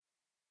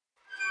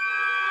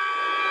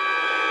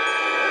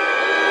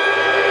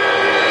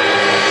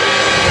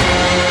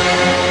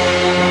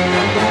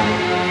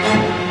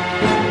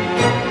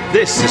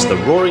This is the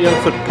Roaring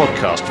Elephant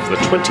podcast for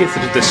the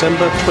 20th of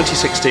December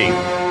 2016,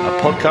 a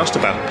podcast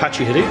about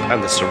Apache Hadoop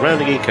and the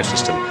surrounding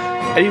ecosystem,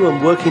 for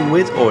anyone working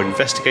with or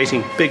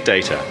investigating big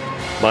data.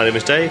 My name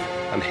is Dave,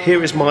 and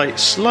here is my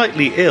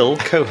slightly ill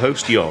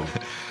co-host Jon.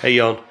 Hey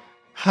Jon.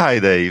 Hi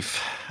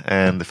Dave,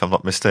 and if I'm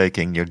not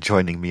mistaken, you're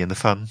joining me in the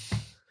fun.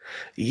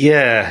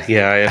 Yeah,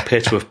 I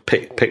appear to have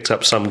picked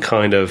up some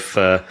kind of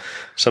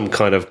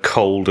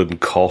cold and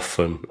cough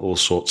and all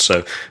sorts.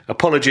 So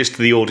apologies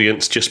to the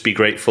audience. Just be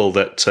grateful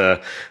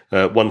that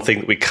one thing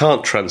that we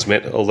can't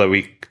transmit, although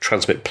we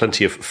transmit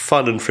plenty of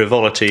fun and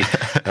frivolity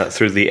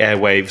through the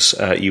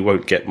airwaves, you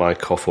won't get my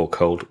cough or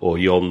cold or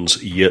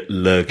Jon's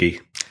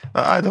lurgy.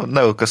 I don't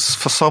know, because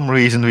for some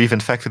reason we've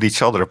infected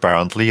each other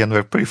apparently, and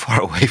we're pretty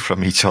far away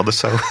from each other.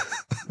 So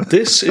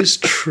This is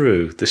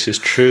true,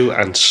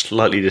 and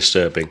slightly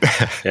disturbing.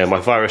 Yeah, my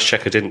virus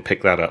checker didn't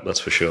pick that up, that's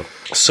for sure.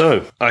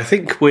 So I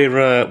think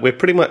we're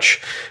pretty much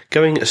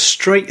going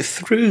straight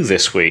through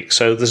this week.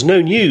 So there's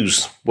no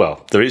news.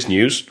 Well, there is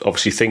news.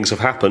 Obviously, things have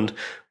happened.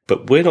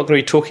 But we're not going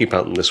to be talking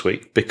about them this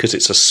week because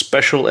it's a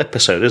special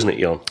episode, isn't it,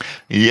 Jon?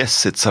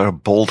 Yes, it's our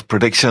bold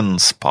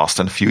predictions, past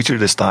and future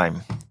this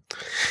time.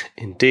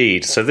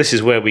 Indeed. So this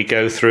is where we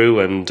go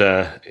through and,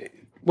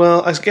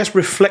 I guess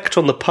reflect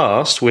on the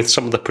past with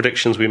some of the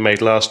predictions we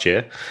made last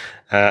year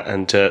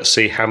and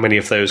see how many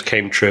of those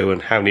came true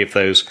and how many of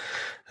those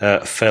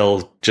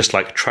fell just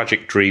like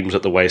tragic dreams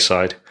at the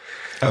wayside.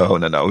 Oh,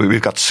 no.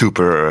 We've got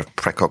super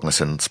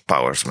precognizant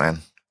powers, man.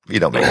 We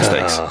don't make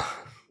mistakes.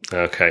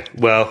 Okay.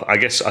 Well, I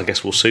guess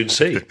we'll soon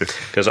see,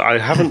 because I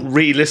haven't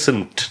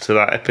re-listened to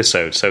that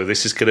episode, so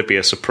this is going to be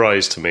a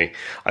surprise to me.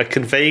 I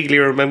can vaguely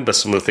remember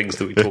some of the things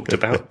that we talked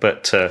about,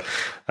 but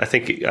I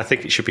think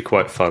it should be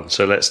quite fun.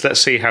 So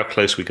let's see how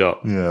close we got.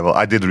 Yeah, well,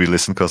 I did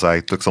re-listen because I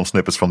took some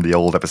snippets from the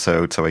old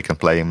episode so I can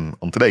play them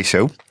on today's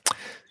show.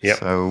 Yeah.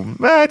 So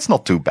it's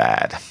not too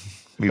bad.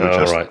 We were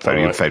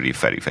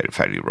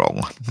very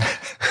wrong.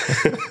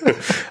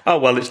 Oh,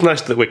 well, it's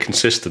nice that we're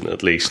consistent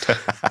at least.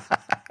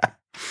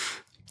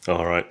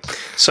 All right.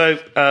 So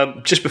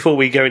just before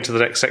we go into the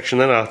next section,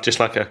 then I'd just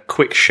like a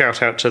quick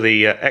shout out to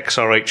the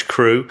XRH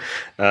crew.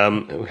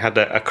 We had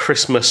a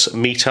Christmas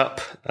meetup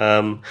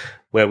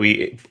where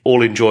we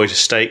all enjoyed a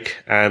steak,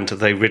 and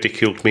they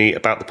ridiculed me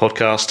about the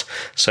podcast.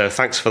 So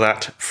thanks for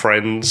that,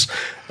 friends.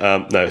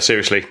 No,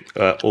 seriously,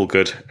 all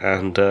good,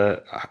 and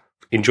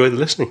enjoy the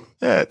listening.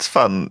 Yeah, it's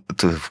fun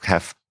to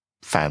have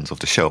fans of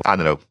the show. I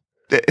don't know.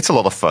 It's a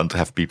lot of fun to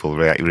have people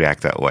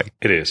react that way.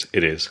 It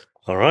is.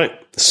 All right.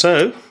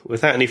 So,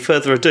 without any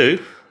further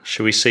ado,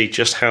 shall we see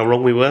just how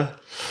wrong we were?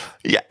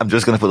 Yeah, I'm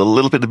just going to put a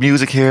little bit of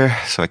music here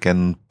so I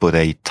can put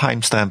a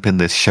timestamp in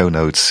the show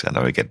notes, and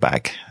when we get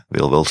back,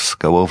 we'll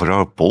go over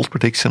our bold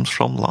predictions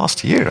from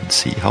last year and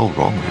see how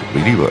wrong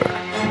we really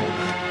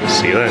were.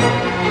 See you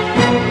then.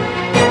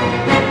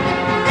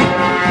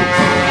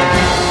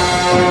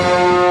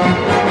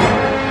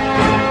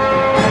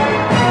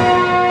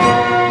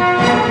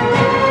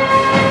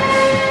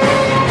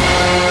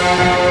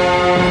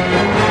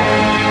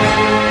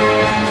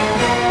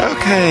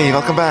 Hey,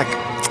 welcome back.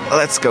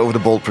 Let's go with the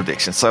bold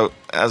prediction. So,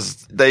 as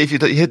Dave, you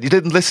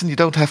didn't listen, you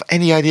don't have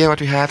any idea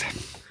what we had?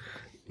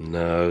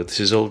 No,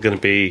 this is all going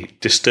to be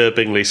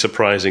disturbingly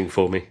surprising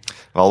for me.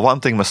 Well, one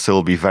thing must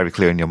still be very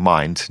clear in your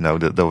mind,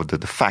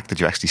 the fact that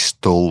you actually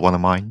stole one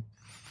of mine.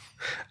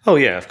 Oh,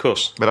 yeah, of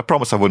course. But I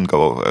promised I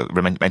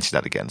wouldn't mention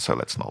that again, so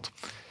let's not.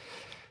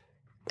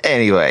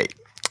 Anyway,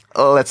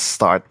 let's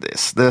start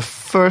this. The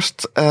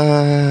first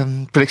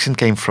prediction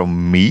came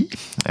from me,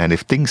 and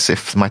if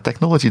my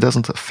technology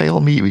doesn't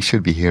fail me, we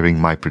should be hearing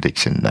my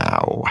prediction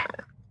now.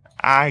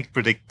 I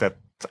predict that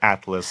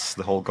Atlas,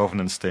 the whole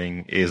governance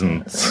thing,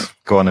 isn't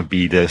going to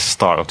be the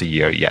start of the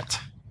year yet.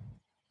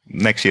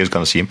 Next year is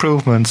going to see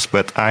improvements,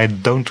 but I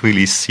don't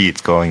really see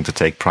it going to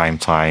take prime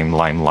time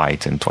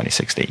limelight in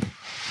 2016.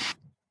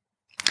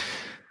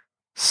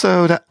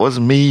 So that was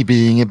me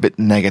being a bit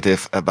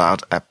negative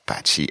about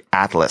Apache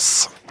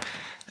Atlas.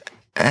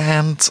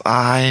 And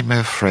I'm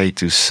afraid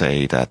to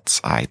say that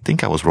I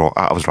think I was wrong.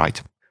 I was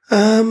right.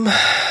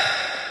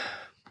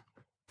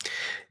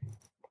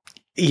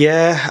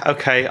 Yeah,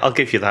 okay, I'll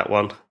give you that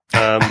one.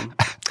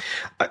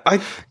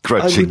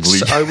 Grudgingly.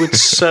 I would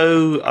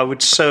so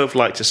have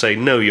liked to say,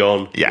 no,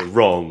 Jon, you're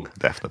wrong.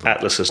 Definitely.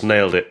 Atlas has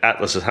nailed it.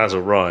 Atlas has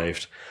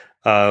arrived.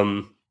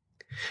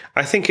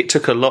 I think it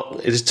took a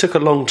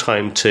long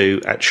time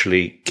to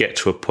actually get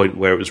to a point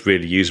where it was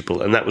really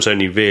usable, and that was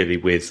only really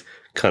with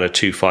kind of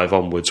 2.5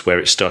 onwards where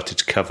it started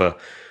to cover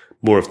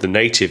more of the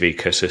native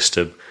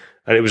ecosystem.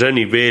 And it was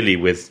only really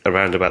with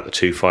around about the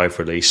 2.5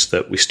 release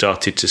that we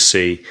started to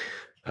see,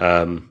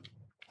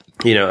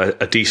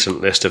 a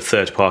decent list of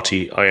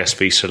third-party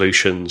ISV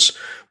solutions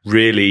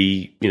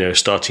really,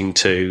 starting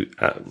to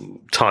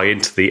tie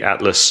into the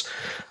Atlas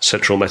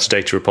central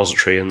metadata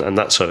repository and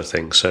that sort of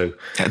thing. So,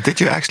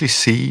 did you actually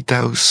see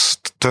those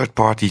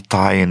third-party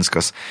tie-ins?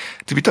 Because,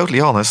 to be totally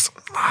honest,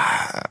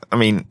 I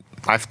mean,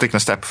 I've taken a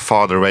step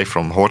farther away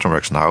from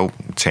Hortonworks now,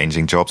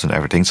 changing jobs and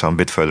everything, so I'm a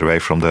bit further away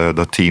from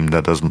the team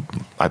that does,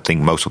 I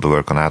think, most of the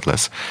work on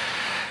Atlas.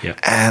 Yeah.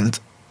 And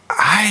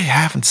I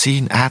haven't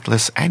seen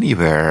Atlas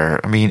anywhere.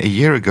 I mean, a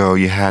year ago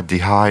you had the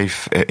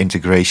Hive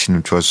integration,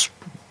 which was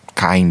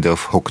kind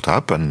of hooked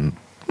up and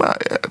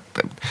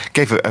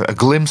gave a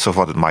glimpse of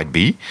what it might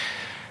be.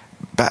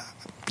 But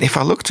if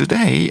I look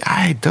today,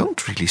 I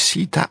don't really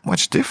see that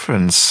much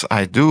difference.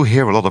 I do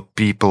hear a lot of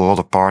people, a lot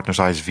of partners,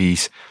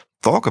 ISVs,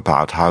 talk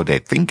about how they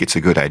think it's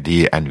a good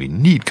idea and we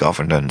need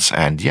governance.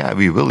 And yeah,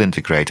 we will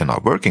integrate and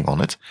are working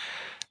on it.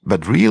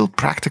 But real,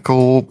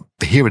 practical,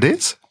 here it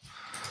is.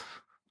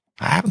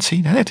 I haven't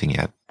seen anything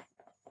yet.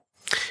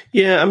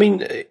 Yeah, I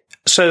mean,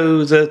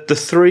 so the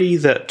three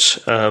that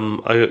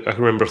I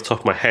can remember off the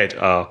top of my head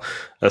are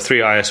three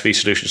ISV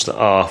solutions that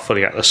are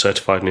fully Atlas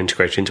certified and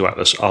integrated into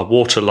Atlas are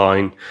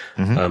Waterline,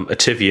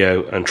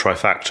 Ativio, and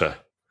Trifactor.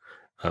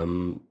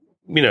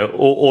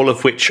 All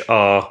of which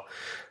are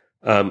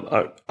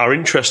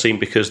interesting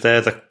because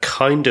they're the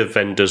kind of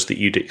vendors that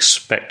you'd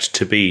expect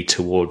to be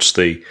towards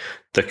the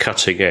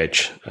cutting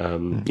edge.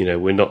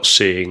 We're not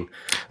seeing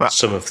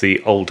some of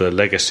the older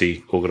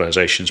legacy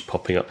organizations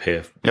popping up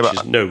here, which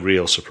is no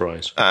real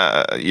surprise.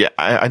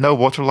 I know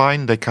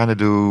Waterline. They kind of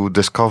do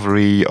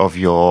discovery of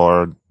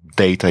your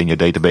data in your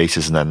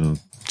databases and then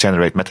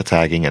generate meta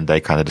tagging, and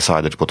they kind of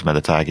decided to put the meta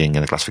tagging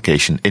and the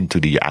classification into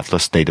the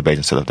Atlas database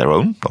instead of their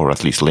own, or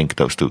at least link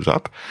those two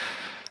up.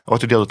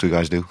 What do the other two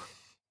guys do?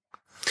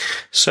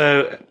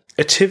 So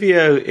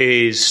Ativio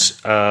is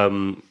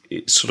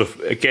it's sort of,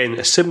 again,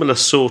 a similar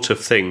sort of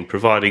thing,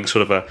 providing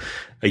sort of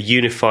a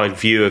unified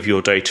view of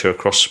your data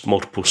across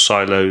multiple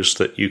silos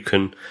that you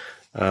can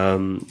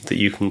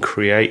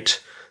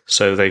create.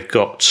 So they've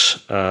got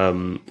sort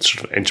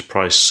of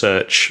enterprise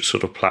search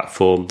sort of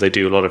platform. They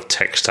do a lot of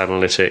text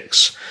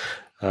analytics,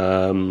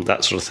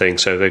 that sort of thing.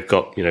 So they've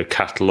got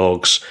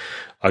catalogs,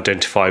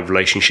 identify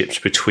relationships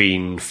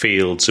between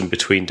fields and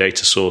between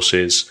data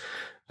sources.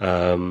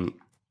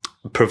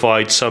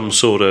 Provide some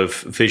sort of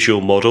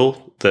visual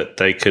model that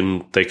they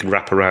can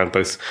wrap around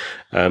both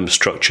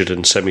structured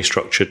and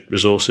semi-structured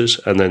resources,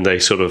 and then they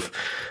sort of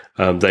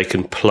they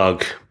can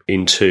plug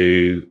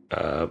into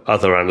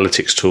other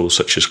analytics tools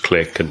such as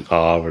Qlik and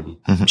R and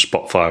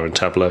Spotfire and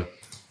Tableau.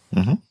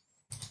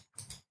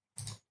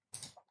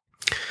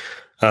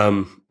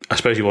 I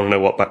suppose you want to know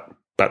what about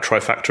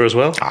Trifactor as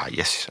well?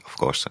 Yes, of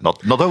course.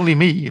 Not only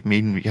me. I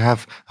mean, you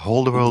have the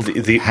whole world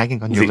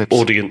hanging on your lips.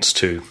 The audience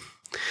too.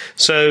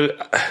 So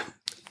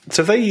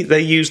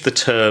they use the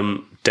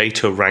term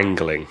data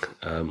wrangling,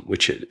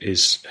 which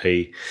is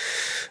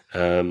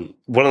one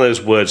of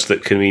those words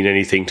that can mean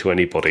anything to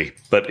anybody.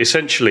 But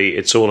essentially,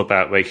 it's all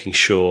about making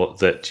sure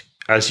that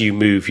as you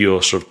move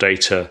your sort of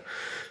data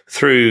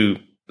through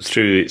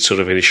its sort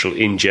of initial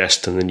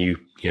ingest, and then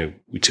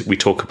we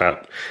talk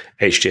about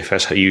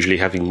HDFS usually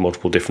having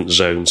multiple different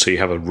zones. So you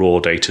have a raw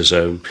data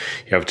zone,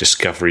 you have a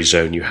discovery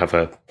zone, you have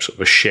a sort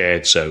of a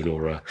shared zone,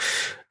 or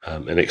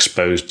an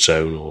exposed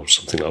zone, or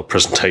something like a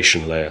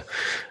presentation layer.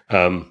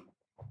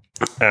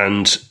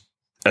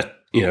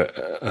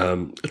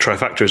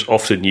 Trifactor is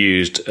often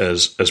used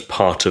as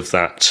part of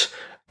that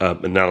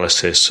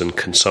analysis and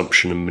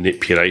consumption and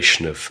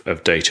manipulation of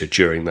data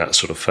during that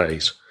sort of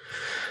phase.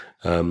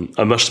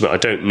 I must admit, I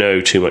don't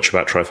know too much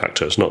about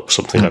Trifactor. It's not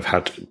something I've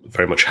had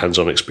very much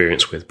hands-on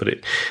experience with, but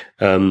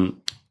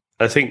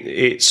I think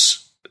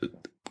it's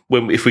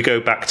if we go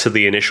back to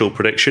the initial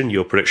prediction,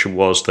 your prediction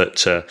was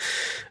that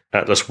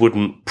Atlas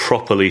wouldn't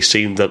properly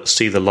see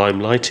the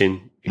limelight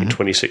in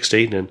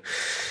 2016, and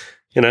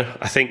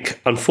I think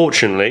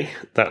unfortunately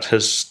that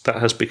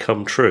has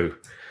become true.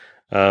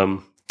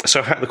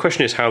 So the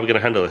question is, how are we going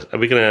to handle it? Are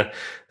we going to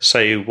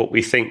say what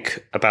we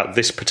think about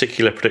this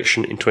particular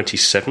prediction in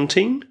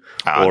 2017,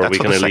 or are we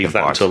going to leave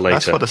that until later?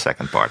 That's for the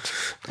second part.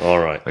 All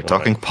right, we're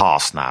talking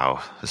past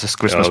now. This is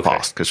Christmas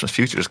past. Christmas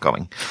future is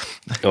coming.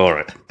 All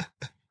right.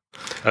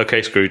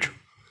 Okay, Scrooge.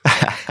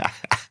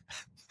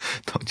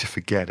 Don't you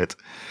forget it.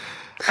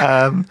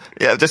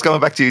 Just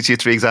going back to your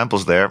three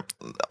examples there.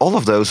 All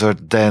of those are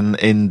then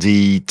in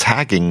the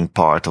tagging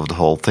part of the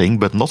whole thing,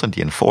 but not in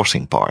the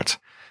enforcing part.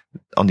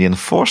 On the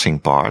enforcing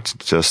part,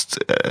 just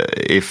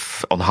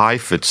if on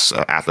Hive it's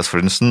Atlas, for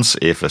instance,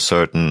 if a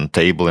certain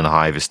table in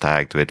Hive is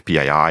tagged with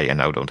PII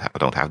and I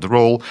don't have the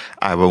role,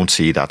 I won't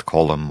see that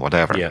column,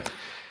 whatever. Yeah.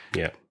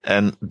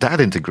 And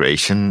that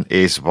integration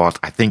is what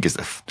I think is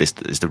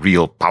the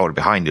real power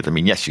behind it. I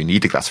mean, yes, you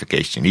need the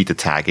classification, you need the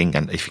tagging,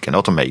 and if you can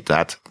automate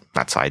that,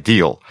 that's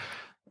ideal.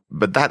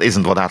 But that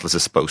isn't what Atlas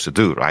is supposed to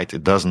do, right?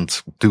 That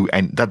doesn't do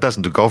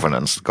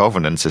governance.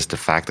 Governance is the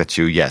fact that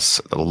you,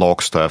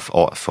 log stuff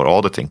for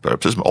auditing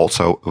purposes, but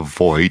also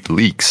avoid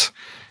leaks.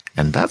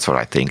 And that's where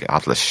I think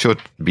Atlas should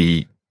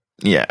be,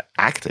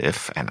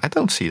 active. And I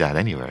don't see that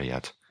anywhere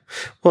yet.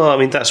 Well, I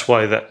mean, that's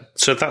why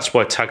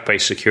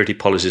tag-based security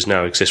policies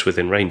now exist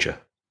within Ranger,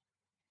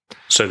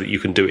 so that you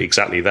can do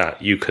exactly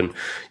that. You can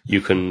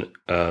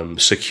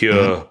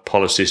secure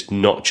policies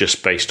not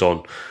just based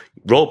on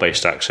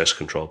role-based access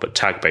control, but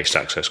tag-based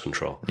access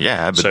control.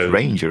 Yeah, but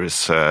Ranger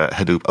is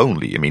Hadoop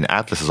only. I mean,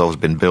 Atlas has always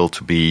been built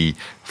to be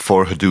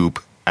for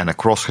Hadoop and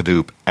across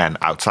Hadoop and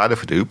outside of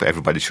Hadoop.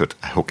 Everybody should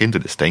hook into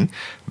this thing.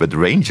 But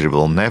Ranger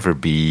will never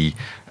be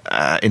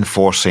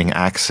enforcing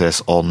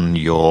access on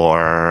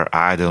your,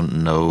 I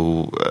don't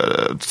know,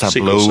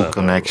 Tableau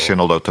connection,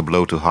 although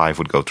Tableau to Hive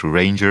would go through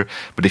Ranger.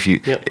 But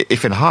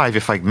if in Hive,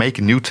 if I make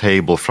a new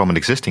table from an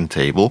existing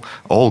table,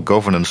 all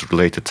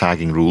governance-related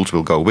tagging rules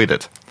will go with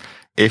it.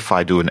 If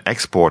I do an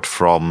export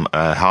from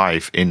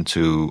Hive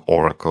into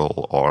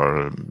Oracle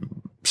or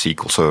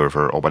SQL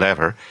Server or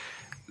whatever,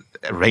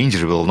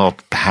 Ranger will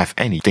not have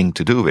anything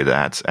to do with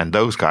that. And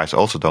those guys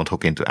also don't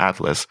hook into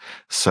Atlas.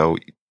 So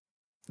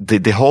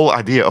the whole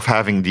idea of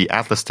having the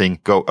Atlas thing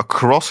go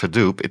across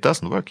Hadoop, it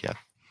doesn't work yet.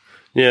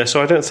 Yeah,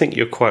 so I don't think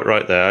you're quite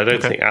right there. I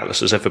don't think Atlas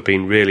has ever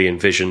been really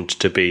envisioned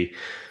to be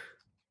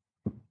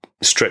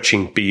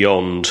stretching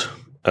beyond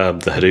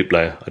the Hadoop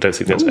layer. I don't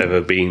think that's ever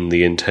been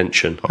the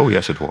intention. Oh,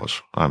 yes, it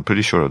was. I'm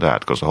pretty sure of that,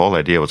 because the whole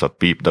idea was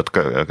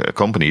that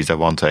companies that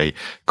want a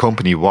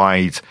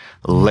company-wide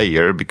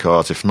layer,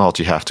 because if not,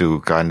 you have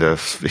to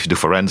if you do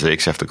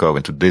forensics, you have to go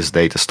into this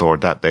data store,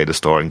 that data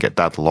store, and get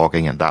that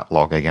logging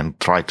and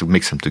try to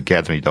mix them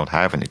together, and you don't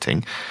have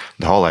anything.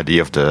 The whole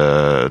idea of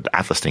the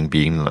Atlas thing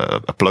being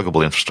a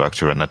pluggable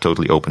infrastructure and a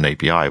totally open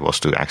API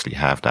was to actually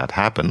have that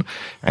happen.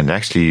 And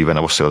actually, when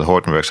I was still at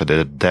Hortonworks, I did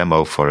a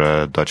demo for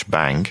a Dutch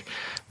bank,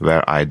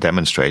 where I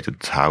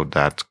demonstrated how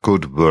that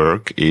could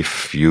work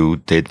if you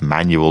did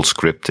manual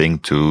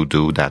scripting to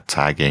do that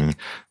tagging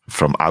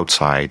from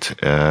outside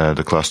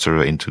the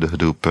cluster into the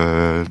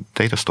Hadoop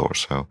data store.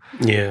 So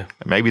yeah,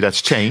 maybe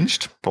that's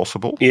changed,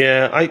 possible.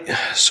 Yeah, I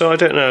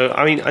don't know.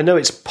 I mean, I know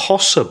it's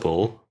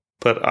possible,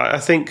 but I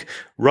think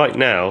right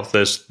now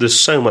there's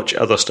so much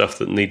other stuff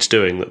that needs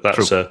doing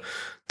that's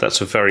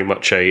a very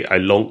much a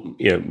long,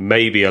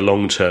 maybe a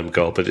long-term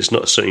goal, but it's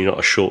certainly not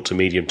a short to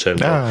medium-term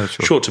goal.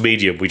 Sure. Short to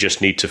medium, we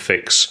just need to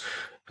fix,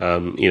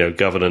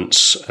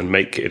 governance and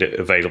make it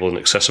available and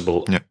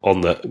accessible on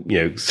the,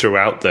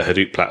 throughout the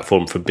Hadoop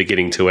platform from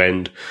beginning to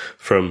end,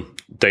 from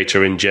data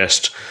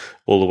ingest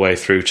all the way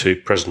through to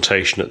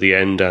presentation at the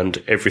end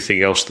and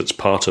everything else that's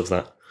part of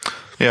that.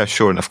 Yeah,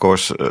 sure. And of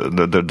course,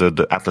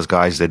 the Atlas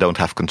guys, they don't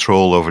have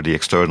control over the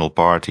external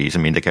parties. I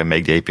mean, they can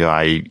make the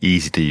API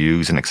easy to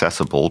use and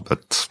accessible,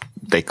 but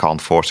they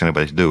can't force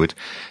anybody to do it,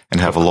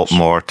 and have a lot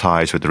more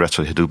ties with the rest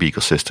of the Hadoop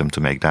ecosystem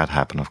to make that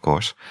happen, of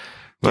course.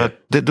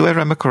 But do I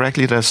remember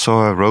correctly that I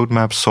saw a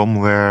roadmap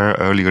somewhere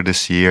earlier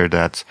this year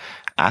that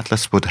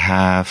Atlas would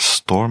have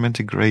Storm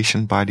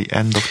integration by the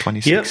end of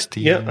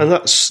 2016? Yeah, and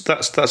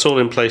that's all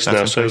in place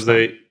now. So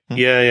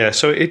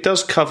so it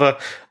does cover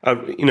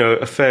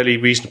a fairly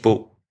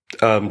reasonable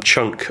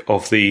chunk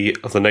of the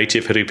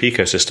native Hadoop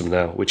ecosystem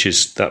now, which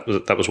is that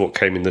was what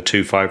came in the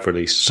 2.5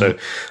 release. So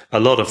a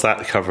lot of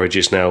that coverage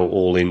is now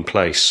all in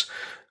place.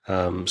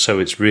 So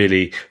it's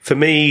really, for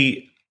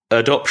me,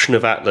 adoption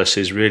of Atlas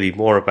is really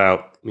more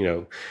about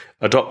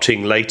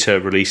adopting later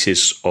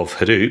releases of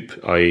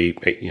Hadoop, i.e.,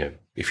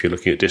 if you're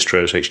looking at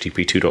distros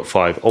HTTP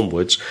 2.5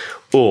 onwards,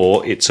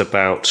 or it's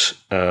about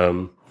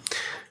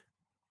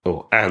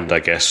I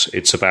guess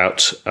it's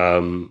about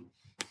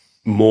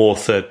more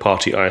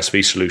third-party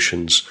ISV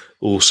solutions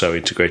also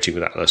integrating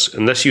with Atlas.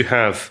 Unless you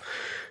have,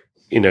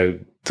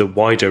 the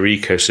wider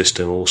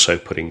ecosystem also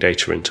putting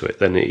data into it,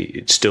 then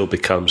it still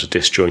becomes a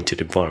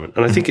disjointed environment.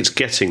 And I think it's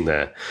getting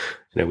there,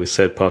 with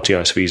third-party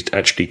ISVs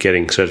actually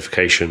getting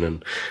certification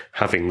and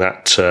having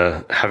that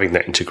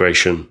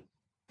integration.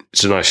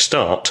 It's a nice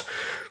start,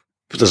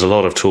 but there's a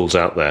lot of tools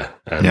out there,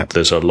 and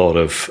there's a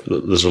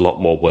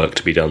lot more work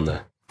to be done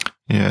there.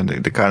 Yeah,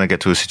 they kind of get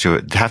to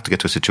have to get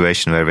to a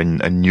situation where when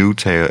a new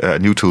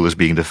tool is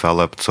being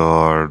developed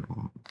or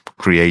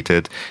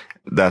created,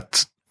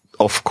 that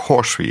of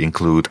course we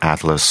include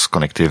Atlas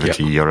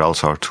connectivity, or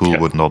else our tool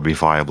would not be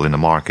viable in the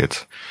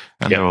market.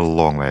 And they're a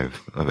long way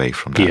away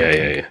from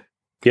that.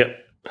 Yeah,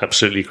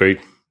 absolutely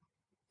agreed.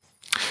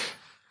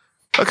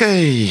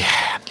 Okay,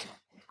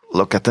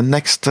 look at the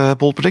next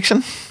bold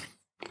prediction.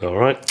 All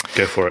right,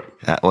 go for it.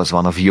 That was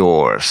one of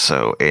yours.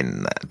 So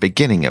in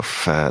end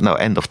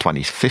of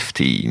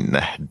 2015,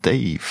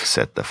 Dave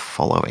said the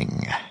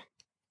following.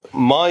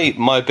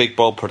 My big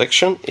bold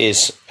prediction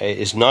is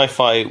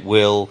NiFi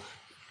will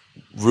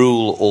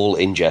rule all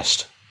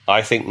ingest.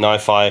 I think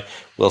NiFi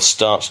will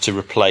start to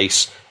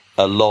replace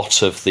a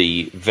lot of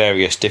the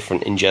various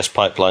different ingest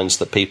pipelines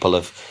that people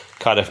have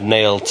kind of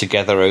nailed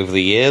together over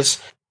the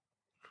years.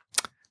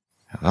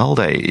 Well,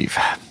 Dave,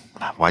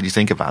 why do you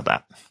think about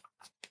that?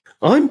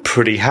 I'm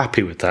pretty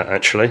happy with that,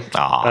 actually.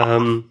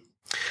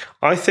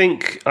 I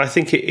think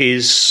it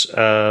is.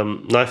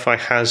 NiFi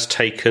has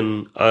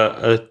taken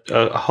a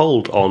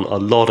hold on a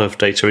lot of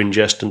data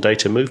ingest and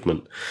data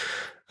movement.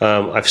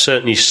 I've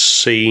certainly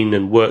seen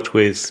and worked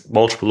with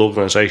multiple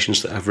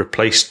organizations that have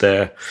replaced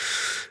their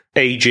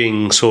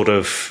aging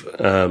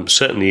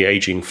certainly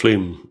aging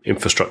Flume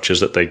infrastructures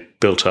that they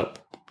built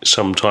up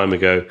some time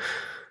ago.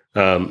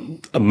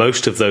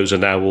 Most of those are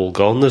now all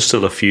gone. There's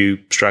still a few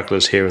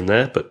stragglers here and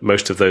there, but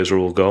most of those are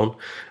all gone.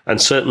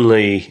 And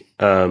certainly,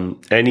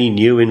 any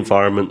new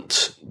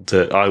environment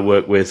that I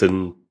work with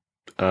and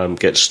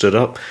gets stood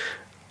up,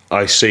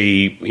 I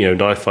see,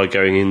 NiFi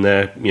going in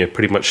there,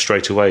 pretty much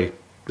straight away.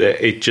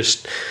 It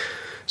just,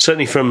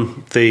 certainly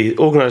from the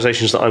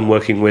organisations that I'm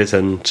working with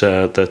and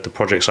the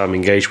projects I'm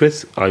engaged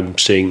with, I'm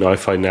seeing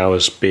NiFi now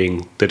as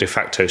being the de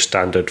facto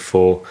standard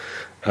for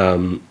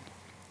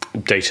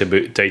data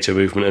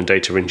movement and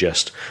data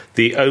ingest.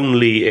 The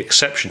only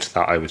exception to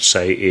that, I would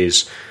say,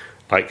 is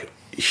like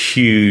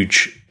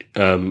huge,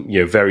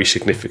 very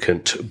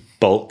significant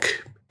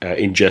bulk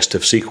ingest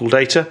of SQL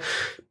data.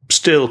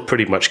 Still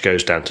pretty much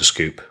goes down to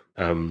Scoop.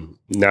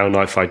 Now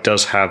NiFi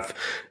does have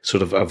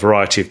sort of a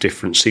variety of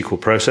different SQL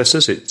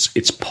processors.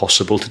 It's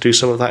possible to do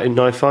some of that in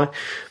NiFi,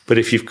 but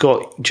if you've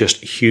got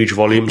just huge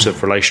volumes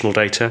of relational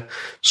data,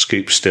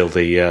 Scoop's still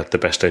the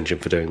best engine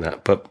for doing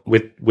that. But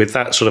with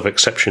that sort of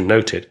exception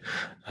noted,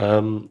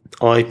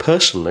 I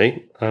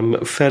personally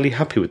am fairly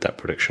happy with that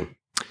prediction.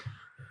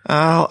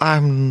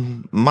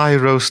 My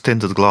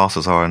rose-tinted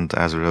glasses aren't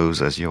as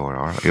rose as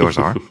yours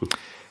are.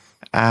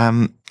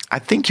 I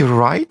think you're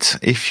right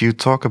if you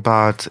talk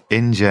about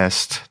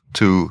ingest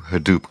to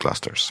Hadoop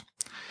clusters.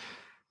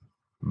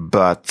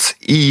 But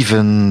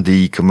even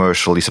the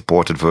commercially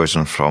supported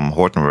version from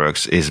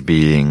Hortonworks is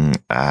being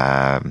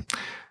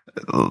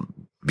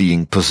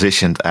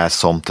positioned as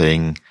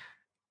something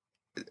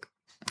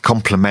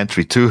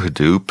complementary to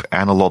Hadoop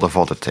and a lot of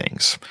other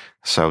things.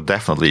 So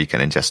definitely you can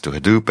ingest to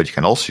Hadoop, but you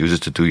can also use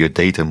it to do your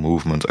data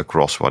movement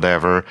across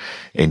whatever,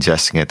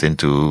 ingesting it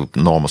into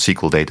normal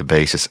SQL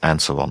databases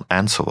and so on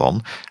and so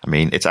on. I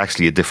mean, it's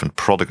actually a different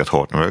product at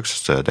Hortonworks.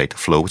 It's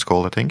Dataflow, it's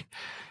called, I think.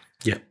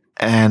 Yeah.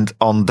 And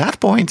on that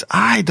point,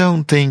 I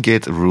don't think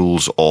it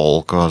rules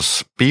all,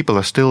 because people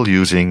are still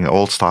using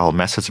old style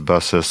message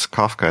buses.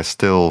 Kafka is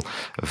still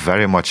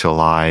very much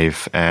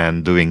alive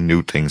and doing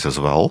new things as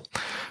well.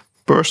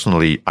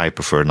 Personally, I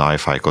prefer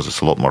NiFi because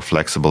it's a lot more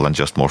flexible and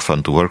just more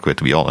fun to work with,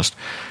 to be honest.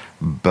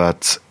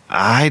 But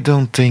I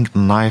don't think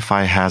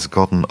NiFi has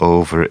gotten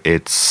over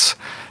its,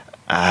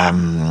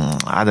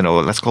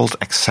 let's call it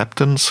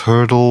acceptance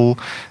hurdle,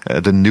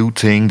 the new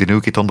thing, the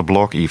new kid on the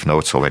block, even though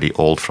it's already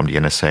old from the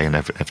NSA and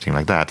everything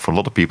like that. For a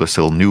lot of people, it's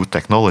still new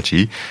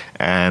technology.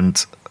 And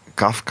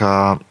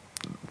Kafka,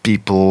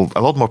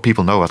 a lot more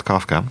people know about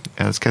Kafka,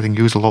 and it's getting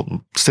used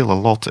still a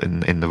lot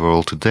in the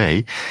world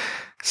today.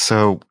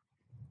 So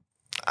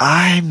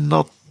I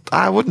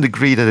wouldn't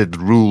agree that it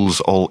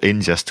rules all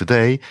ingest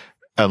today,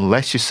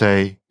 unless you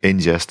say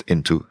ingest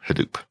into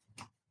Hadoop.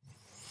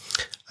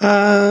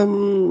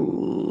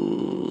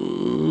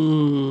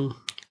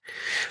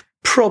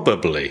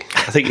 Probably.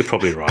 I think you're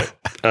probably right.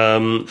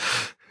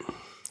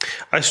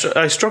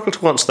 I struggle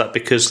to answer that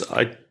because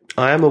I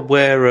am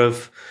aware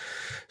of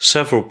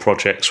several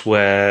projects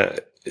where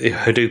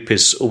Hadoop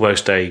is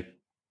almost a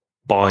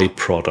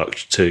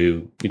byproduct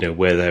to,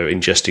 where they're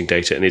ingesting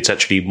data, and it's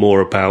actually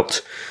more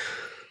about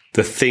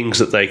the things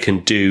that they can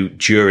do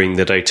during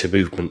the data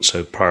movement.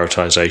 So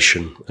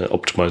prioritization,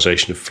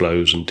 optimization of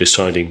flows, and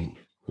deciding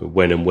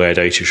when and where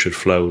data should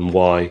flow and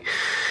why,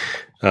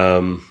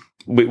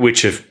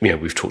 which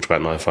we've talked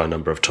about NiFi a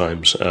number of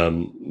times.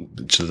 So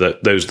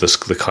those are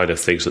the kind of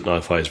things that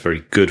NiFi is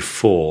very good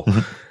for. Mm-hmm.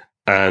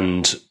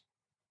 And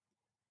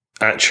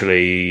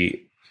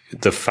actually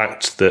the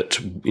fact that,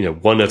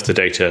 one of the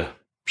data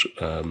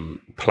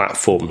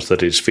platforms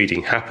that is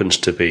feeding happens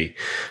to be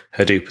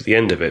Hadoop at the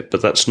end of it,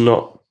 but that's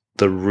not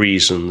the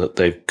reason that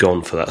they've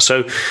gone for that.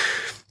 So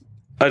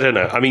I don't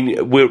know. I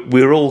mean,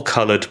 we're all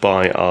coloured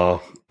by our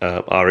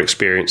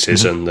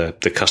experiences mm-hmm. and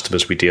the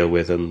customers we deal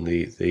with and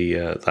the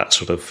that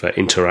sort of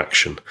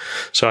interaction.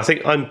 So I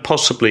think I'm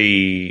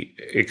possibly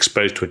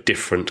exposed to a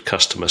different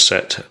customer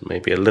set,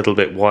 maybe a little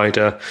bit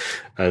wider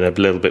and a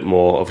little bit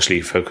more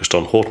obviously focused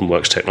on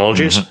Hortonworks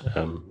Technologies,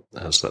 mm-hmm.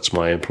 As that's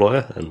my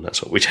employer and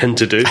that's what we tend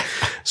to do.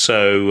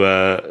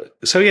 So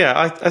yeah,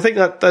 I think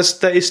that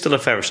is still a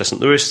fair assessment.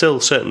 There is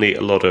still certainly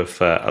a lot of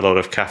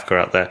Kafka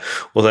out there,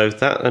 although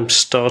that I'm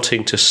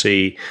starting to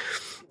see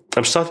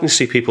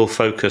people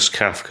focus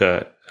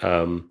Kafka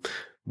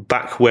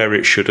back where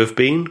it should have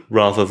been,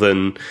 rather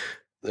than,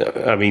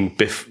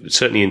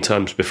 certainly in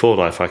times before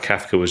NiFi,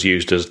 Kafka was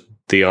used as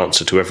the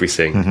answer to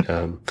everything,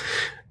 mm-hmm.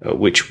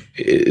 Which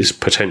is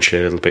potentially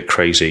a little bit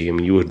crazy. I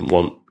mean, you wouldn't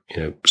want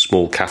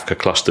small Kafka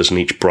clusters in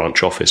each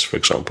branch office, for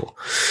example,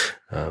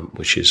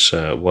 which is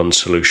one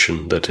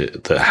solution that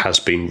has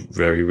been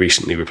very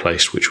recently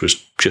replaced, which was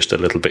just a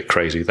little bit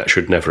crazy. That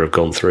should never have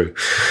gone through.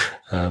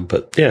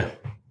 But yeah.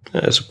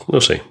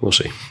 We'll see.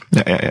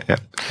 Yeah.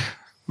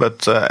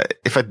 But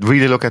if I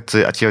really look at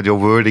your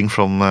wording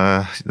from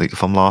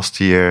last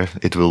year,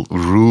 it will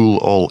rule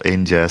all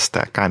ingest.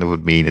 That kind of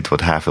would mean it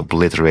would have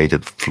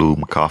obliterated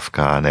Flume,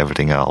 Kafka, and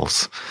everything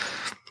else.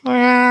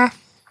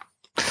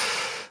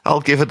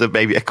 I'll give it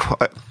maybe you're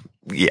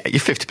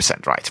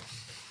 50% right.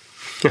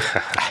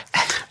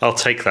 I'll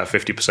take that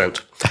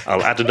 50%.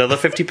 I'll add another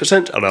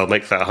 50%, and I'll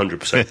make that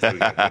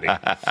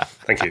 100%.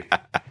 Thank you.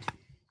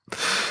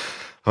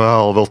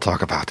 Well, we'll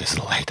talk about this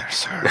later,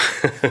 sir.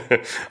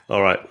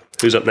 All right.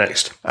 Who's up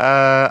next?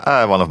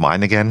 One of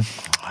mine again.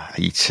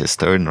 Each his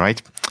turn, right?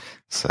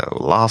 So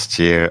last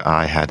year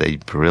I had a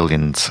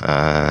brilliant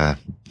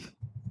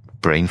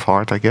brain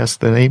fart, I guess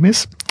the name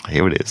is.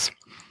 Here it is.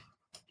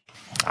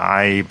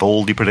 I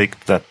boldly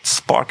predict that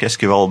Spark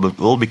SQL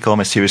will become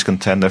a serious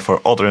contender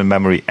for other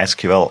in-memory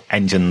SQL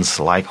engines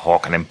like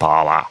Hawk and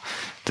Impala.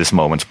 At this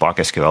moment, Spark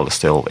SQL is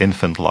still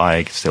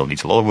infant-like, still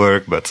needs a lot of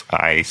work, but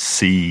I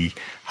see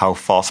how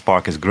fast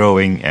Spark is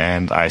growing,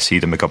 and I see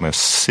them becoming a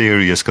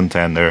serious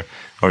contender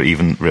or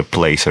even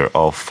replacer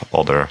of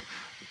other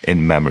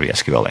in-memory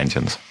SQL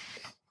engines.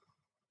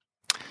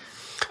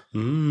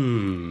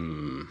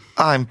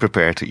 I'm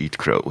prepared to eat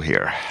crow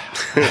here.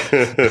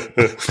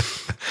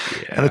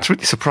 And it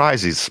really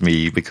surprises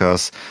me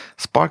because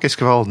Spark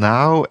SQL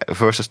now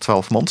versus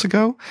 12 months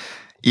ago,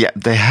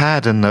 they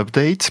had an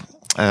update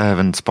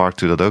when Spark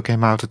 2.0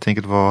 came out, I think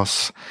it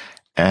was,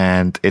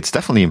 and it's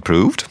definitely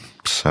improved.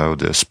 So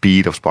the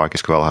speed of Spark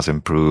SQL has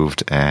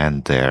improved,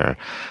 and their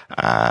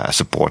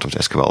support of the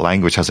SQL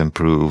language has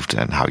improved,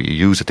 and how you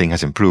use the thing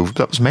has improved.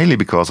 That was mainly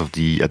because of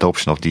the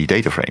adoption of the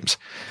data frames.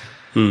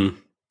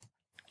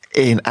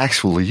 In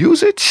actual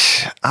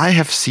usage, I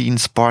have seen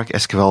Spark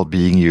SQL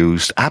being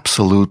used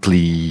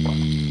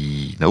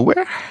absolutely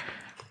nowhere.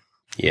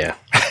 Yeah.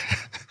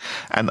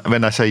 And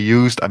when I say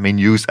used, I mean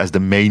used as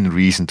the main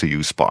reason to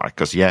use Spark.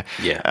 Because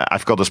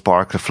I've got a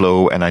Spark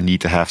flow and I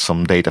need to have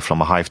some data from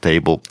a Hive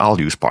table.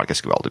 I'll use Spark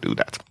SQL to do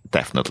that.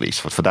 Definitely.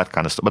 So for that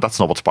kind of stuff. But that's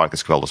not what Spark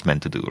SQL was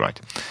meant to do,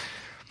 right?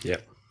 Yeah.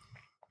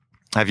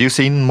 Have you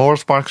seen more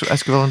Spark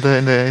SQL in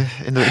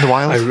the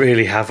wild? I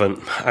really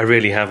haven't.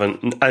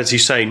 As you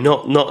say,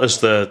 not as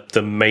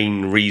the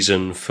main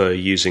reason for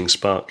using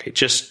Spark. I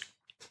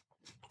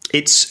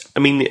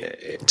mean,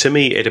 to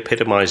me, it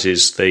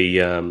epitomizes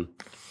the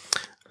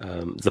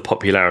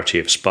popularity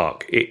of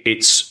Spark.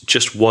 It's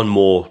just one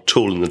more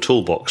tool in the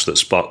toolbox that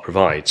Spark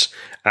provides,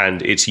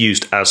 and it's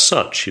used as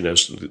such. A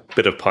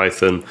bit of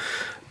Python,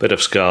 bit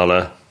of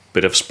Scala,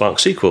 bit of Spark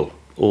SQL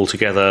all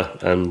together,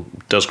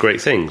 and does great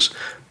things.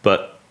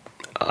 But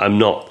I'm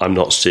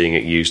not seeing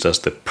it used as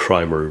the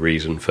primary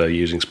reason for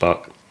using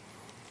Spark.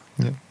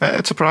 Yeah.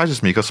 It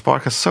surprises me because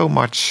Spark has so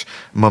much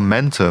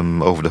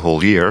momentum over the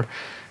whole year,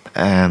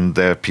 and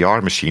their PR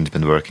machine's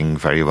been working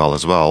very well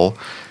as well.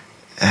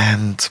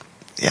 And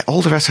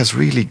all the rest has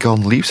really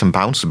gone leaps and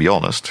bounds, to be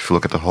honest. If you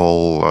look at the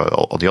whole,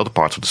 all the other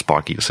parts of the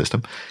Spark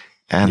ecosystem,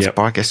 and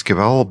Spark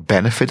SQL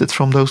benefited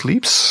from those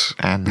leaps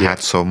and had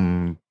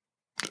some,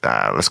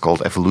 let's call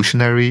it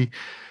evolutionary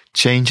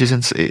changes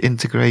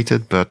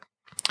integrated, but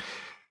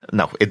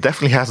no, it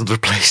definitely hasn't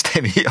replaced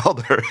any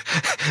other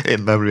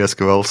in-memory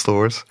SQL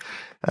stores.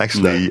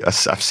 Actually,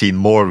 I've seen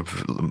more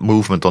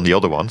movement on the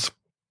other ones.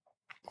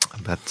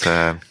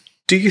 But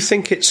do you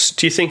think it's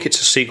a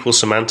SQL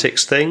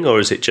semantics thing, or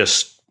is it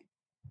just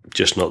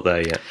not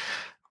there yet?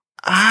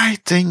 I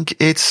think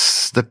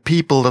it's the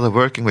people that are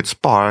working with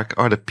Spark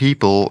are the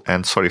people,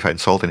 and sorry if I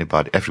insult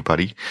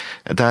everybody,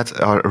 that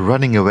are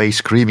running away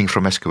screaming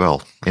from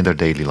SQL in their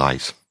daily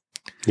lives.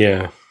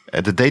 Yeah.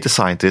 The data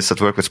scientists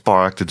that work with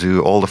Spark to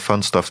do all the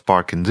fun stuff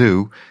Spark can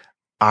do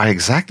are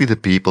exactly the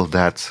people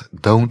that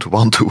don't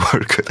want to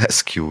work with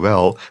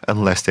SQL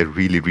unless they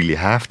really, really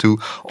have to,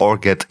 or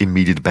get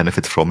immediate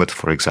benefit from it.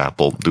 For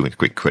example, doing a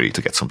quick query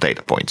to get some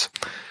data points.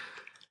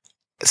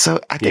 So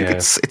I think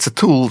it's a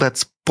tool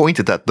that's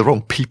pointed at the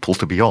wrong people,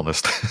 to be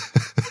honest.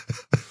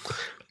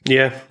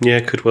 Yeah,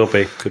 could well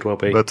be.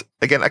 But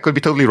again, I could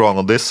be totally wrong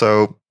on this.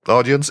 So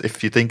audience,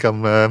 if you think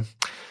I'm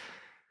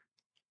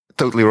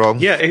totally wrong,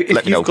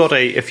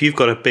 if you've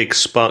got a big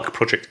Spark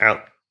project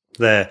out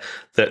there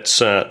that's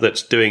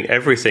doing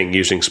everything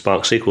using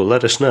Spark SQL,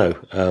 let us know.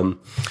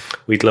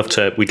 We'd love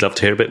to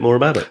hear a bit more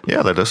about it.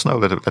 Yeah, let us know,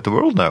 let the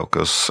world know,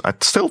 because I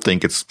still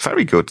think it's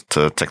very good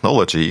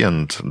technology,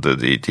 and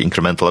the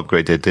incremental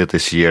upgrade they did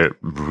this year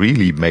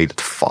really made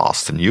it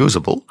fast and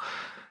usable.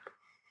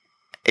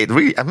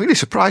 I'm really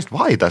surprised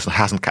why it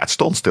hasn't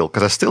catched on still,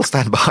 because I still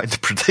stand behind the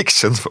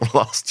predictions from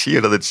last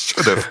year that it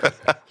should have.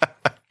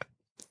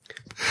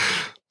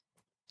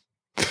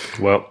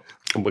 Well,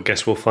 I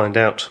guess we'll find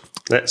out.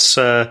 Let's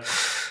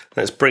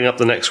bring up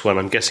the next one.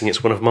 I'm guessing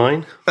it's one of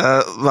mine.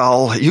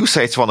 Well, you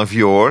say it's one of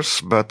yours,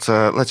 but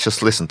let's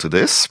just listen to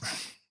this.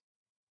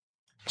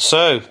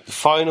 So, the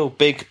final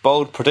big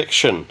bold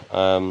prediction.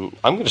 I'm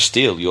going to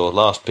steal your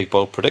last big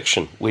bold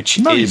prediction, which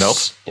is... No, you're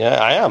not. Yeah,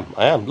 I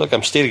am. Look,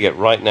 I'm stealing it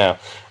right now.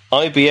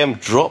 IBM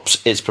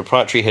drops its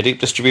proprietary Hadoop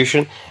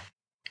distribution.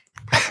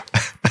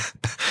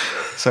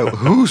 So,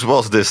 whose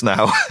was this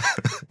now?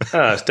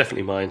 It's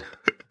definitely mine.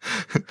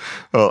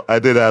 Well, I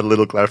did add a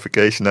little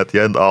clarification at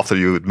the end after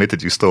you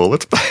admitted you stole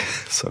it.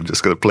 So I'm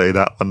just going to play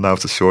that one now.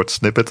 It's a short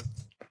snippet.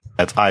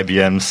 At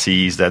IBM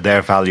sees that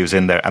their value is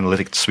in their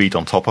analytics suite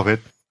on top of it.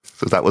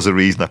 So that was the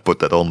reason I put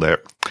that on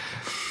there.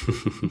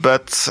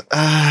 But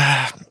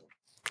I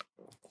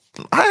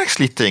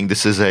actually think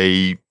this is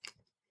a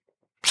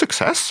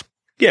success.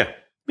 Yeah,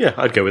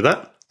 I'd go with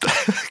that.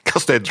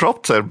 Because they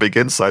dropped their big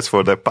insights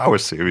for their Power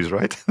series,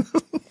 right?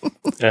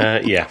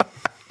 Yeah.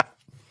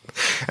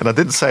 And I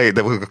didn't say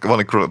that we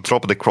want to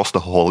drop it across the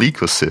whole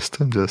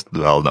ecosystem.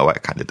 No, I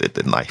kind of did,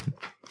 didn't I?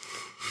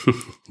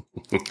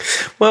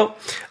 Well,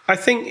 I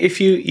think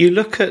if you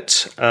look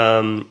at,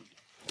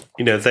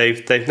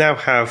 they've now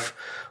have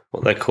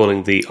what they're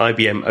calling the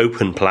IBM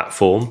Open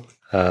Platform.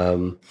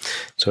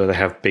 So they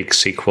have Big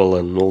SQL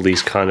and all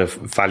these kind of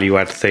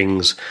value-add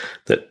things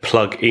that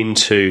plug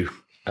into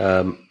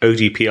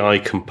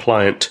ODPI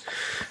compliant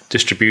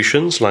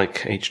distributions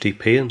like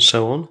HDP and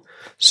so on.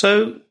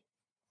 So,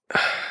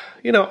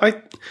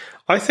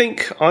 I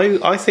think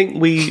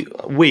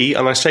we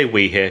and I say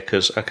we here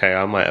because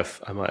I might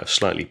have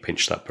slightly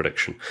pinched that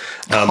prediction.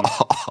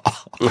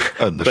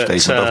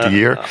 Understatement of the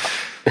year.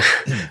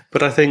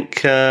 But I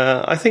think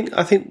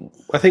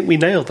we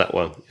nailed that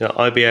one.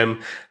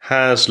 IBM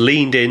has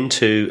leaned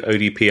into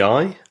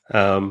ODPI.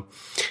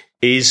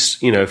 Is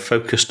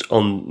focused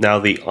on now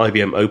the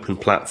IBM Open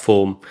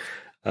Platform,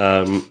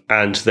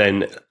 and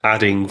then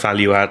adding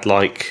value add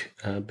like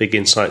Big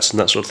Insights and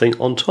that sort of thing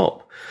on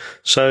top.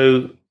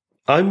 So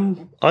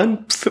I'm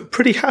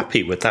pretty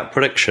happy with that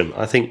prediction.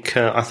 I think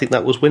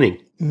that was winning.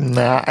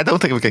 Nah, I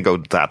don't think we can go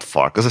that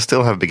far because I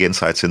still have Big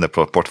Insights in the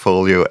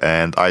portfolio,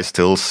 and I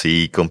still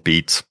see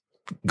Compete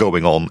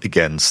going on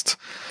against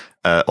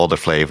other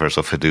flavors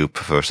of Hadoop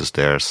versus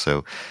theirs.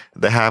 So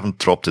they haven't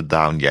dropped it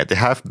down yet. They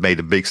have made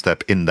a big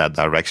step in that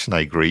direction. I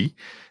agree.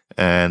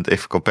 And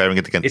if comparing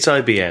it again, it's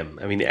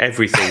IBM. I mean,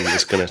 everything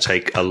is going to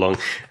take a long.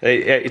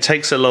 It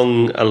takes a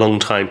long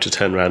time to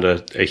turn around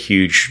a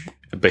huge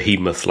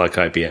behemoth like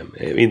IBM.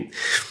 I mean,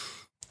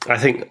 I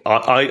think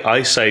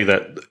I say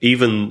that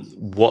even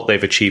what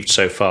they've achieved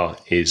so far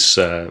is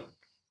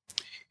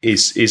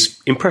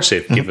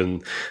impressive,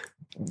 given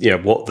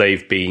what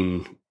they've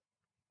been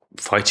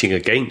fighting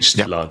against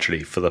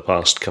largely for the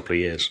past couple of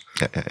years.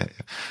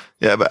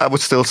 Yeah, but I would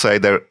still say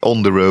they're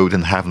on the road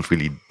and haven't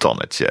really done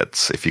it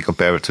yet. If you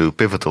compare it to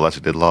Pivotal as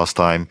we did last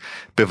time,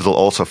 Pivotal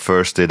also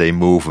first did a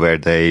move where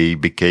they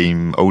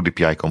became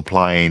ODPI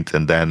compliant,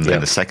 and then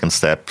in the second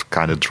step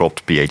kind of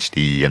dropped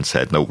PhD and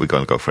said, no, we're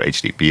going to go for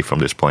HDP from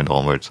this point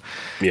onwards.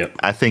 Yeah,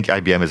 I think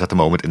IBM is at the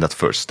moment in that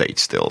first stage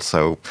still.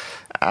 So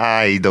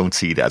I don't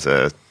see it as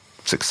a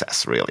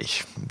success, really.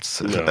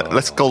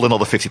 Let's call it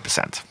another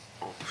 50%.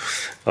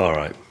 All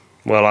right.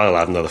 Well, I'll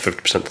add another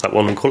 50% to that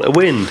one and call it a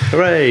win.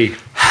 Hooray!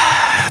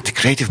 The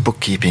creative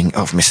bookkeeping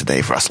of Mr.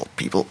 Dave Russell,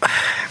 people.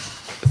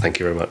 Thank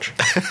you very much.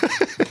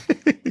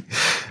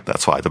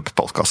 That's why the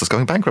podcast is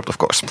going bankrupt, of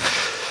course.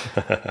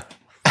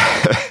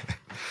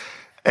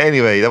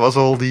 Anyway, that was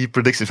all the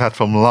predictions we've had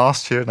from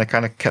last year, and I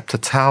kind of kept a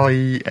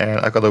tally, and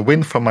I got a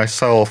win for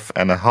myself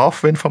and a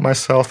half win for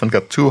myself, and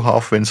got 2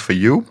 half wins for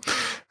you.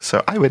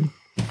 So I win.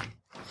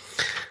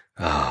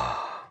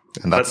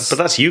 But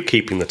that's you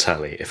keeping the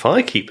tally. If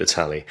I keep the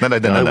tally, no.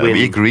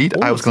 We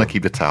agreed I was going to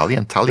keep the tally,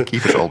 and tally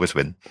keepers always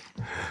win.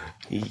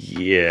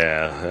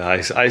 Yeah,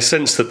 I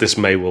sense that this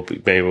may well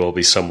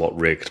be somewhat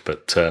rigged,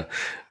 but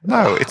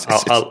no,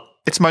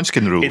 it's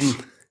Munchkin rules.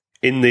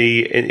 In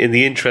the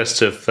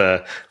interest of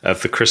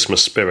the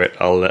Christmas spirit,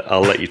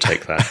 I'll let you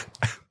take that.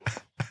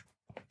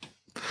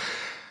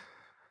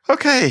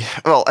 Okay,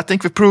 well, I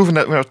think we've proven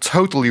that we're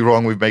totally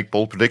wrong. We make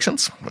bold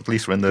predictions. At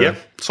least we're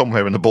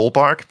somewhere in the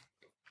ballpark.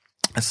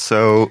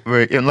 So,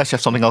 unless you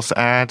have something else to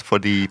add for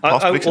the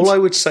past predictions? All I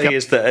would say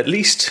is that at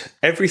least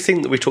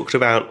everything that we talked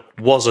about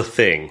was a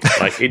thing.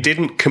 Like, it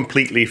didn't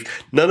completely...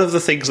 None of the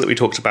things that we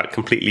talked about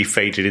completely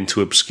faded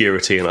into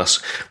obscurity in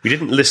us. We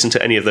didn't listen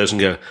to any of those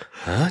and go,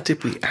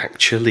 did we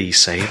actually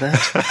say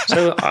that?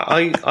 So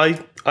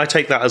I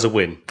take that as a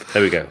win.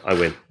 There we go. I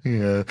win.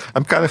 Yeah.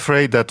 I'm kind of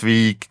afraid that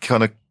we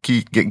kind of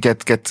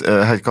get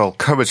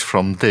courage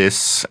from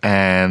this,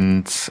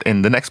 and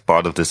in the next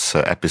part of this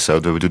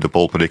episode where we do the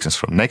bold predictions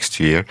from next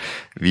year,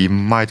 we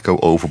might go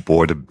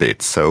overboard a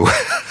bit. So,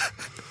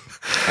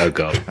 oh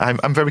god,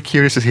 I'm very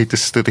curious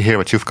to hear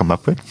what you've come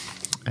up with.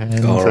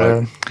 And, all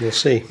right, we'll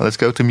see. Let's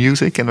go to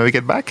music, and when we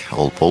get back,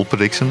 all bold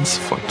predictions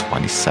for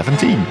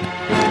 2017.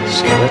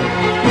 See you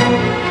later.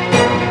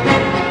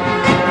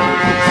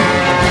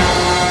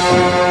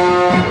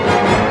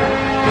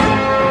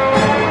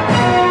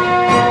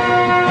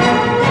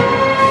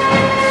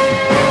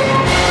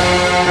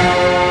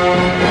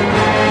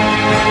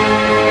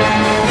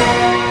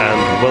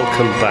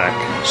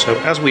 Back. So,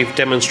 as we've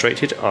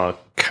demonstrated our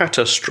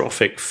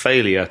catastrophic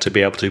failure to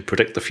be able to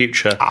predict the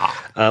future,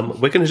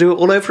 we're going to do it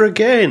all over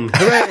again.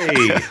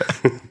 Hooray!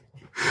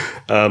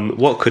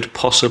 What could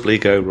possibly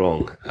go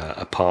wrong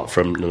apart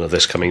from none of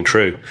this coming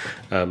true?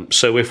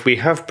 So, if we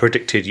have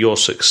predicted your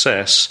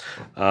success,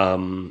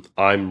 I'm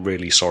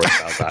really sorry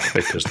about that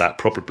because that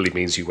probably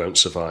means you won't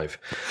survive.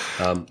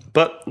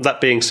 But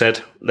that being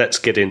said, let's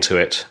get into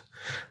it.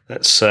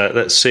 Let's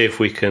see if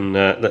we can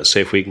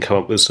come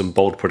up with some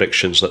bold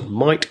predictions that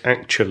might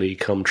actually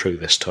come true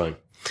this time.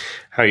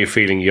 How are you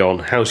feeling, Jon?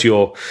 How's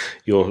your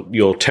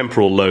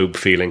temporal lobe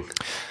feeling?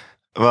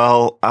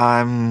 Well,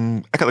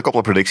 I got a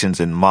couple of predictions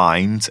in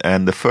mind,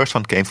 and the first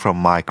one came from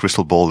my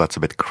crystal ball that's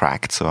a bit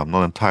cracked, so I'm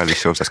not entirely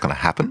sure if that's going to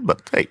happen.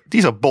 But hey,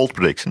 these are bold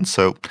predictions,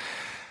 so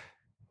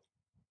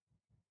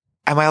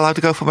am I allowed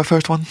to go for my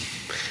first one?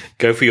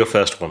 Go for your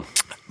first one.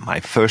 My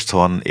first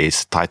one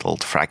is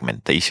titled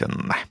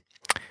Fragmentation.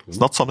 It's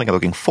not something I'm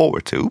looking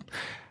forward to,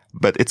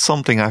 but it's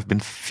something I've been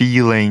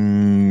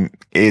feeling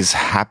is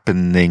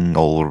happening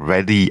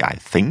already, I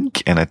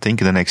think. And I think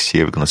in the next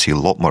year, we're going to see a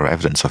lot more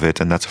evidence of it.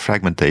 And that's a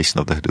fragmentation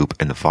of the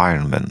Hadoop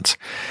environment.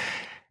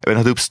 When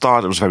Hadoop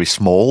started, it was very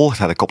small. It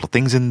had a couple of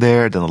things in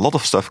there. Then a lot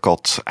of stuff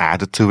got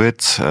added to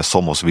it.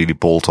 Some was really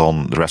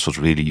bolt-on. The rest was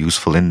really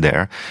useful in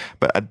there.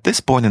 But at this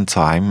point in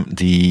time,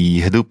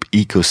 the Hadoop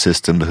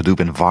ecosystem, the Hadoop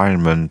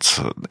environment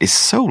is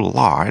so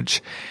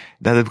large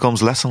that it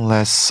becomes less and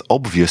less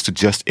obvious to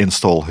just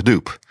install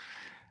Hadoop.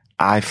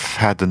 I've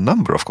had a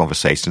number of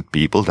conversations with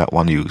people that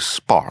want to use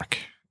Spark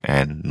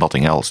and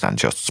nothing else than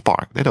just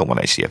Spark. They don't want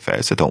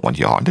HDFS, they don't want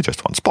Yarn, they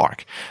just want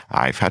Spark.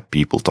 I've had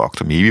people talk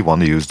to me, we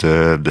want to use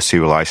the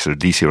serializer,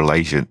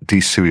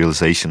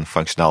 deserialization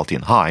functionality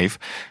in Hive,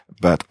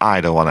 but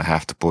I don't want to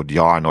have to put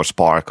Yarn or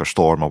Spark or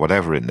Storm or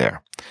whatever in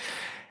there.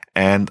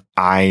 And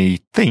I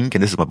think,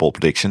 and this is my bold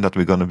prediction, that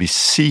we're going to be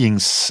seeing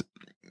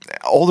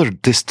other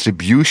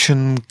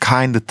distribution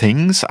kind of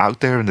things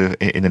out there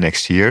in the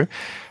next year,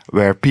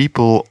 where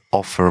people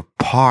offer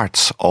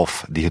parts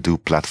of the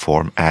Hadoop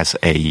platform as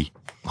a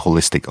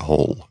holistic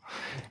whole.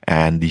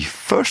 And the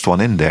first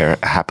one in there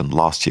happened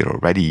last year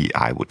already,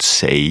 I would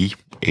say,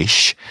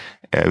 which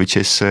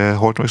is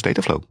Hortonworks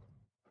Dataflow.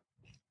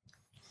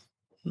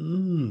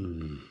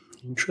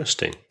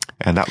 Interesting.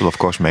 And that will, of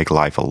course, make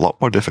life a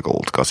lot more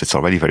difficult, because it's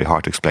already very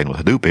hard to explain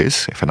what Hadoop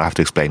is. If I have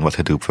to explain what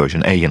Hadoop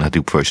version A and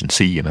Hadoop version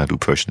C and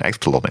Hadoop version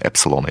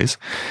Epsilon is.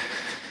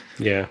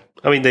 Yeah.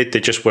 I mean, they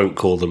just won't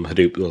call them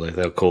Hadoop, will they?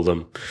 They'll call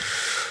them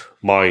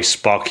my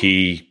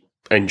Sparky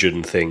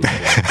engine thing, or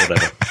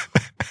whatever.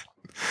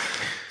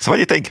 So what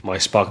do you think? My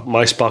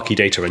Sparky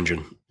data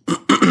engine.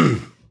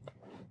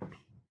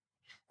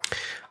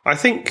 I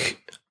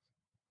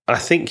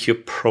think you're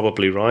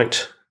probably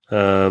right.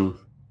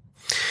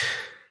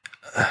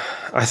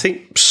 I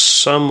think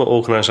some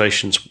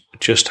organizations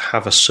just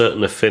have a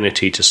certain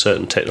affinity to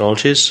certain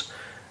technologies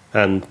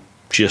and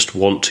just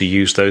want to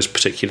use those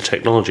particular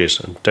technologies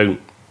and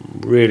don't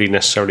really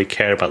necessarily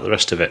care about the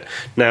rest of it.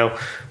 Now,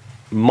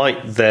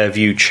 might their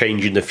view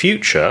change in the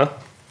future?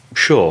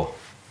 Sure.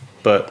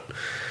 But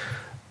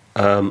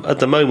at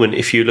the moment,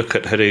 if you look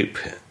at Hadoop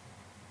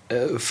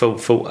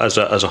for as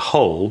a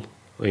whole,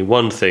 I mean,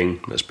 one thing,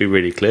 let's be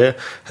really clear,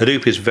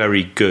 Hadoop is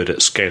very good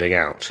at scaling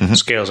out. It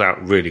scales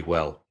out really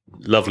well.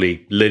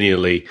 Lovely,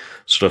 linearly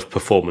sort of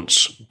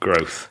performance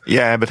growth.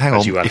 Yeah, but hang on.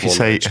 If you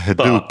say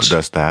Hadoop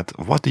does that,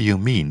 what do you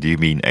mean? Do you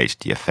mean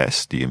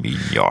HDFS? Do you mean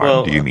Yarn?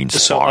 Well, do you mean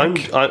Spark?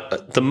 So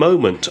at the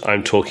moment,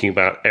 I'm talking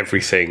about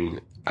everything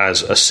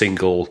as a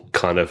single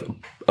kind of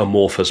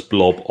amorphous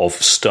blob of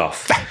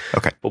stuff.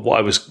 Okay. But what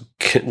I was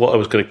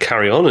going to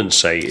carry on and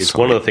say is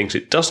one of the things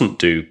it doesn't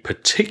do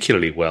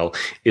particularly well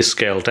is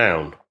scale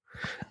down.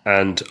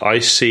 And I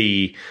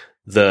see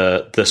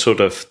the sort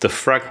of the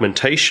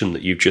fragmentation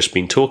that you've just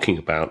been talking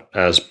about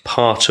as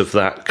part of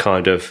that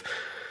kind of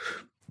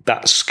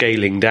that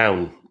scaling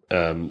down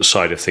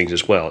side of things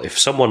as well. If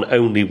someone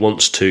only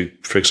wants to,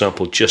 for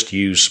example, just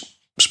use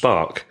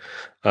Spark,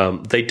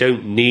 they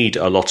don't need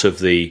a lot of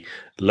the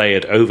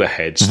layered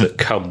overheads that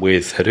come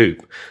with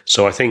Hadoop.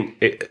 So I think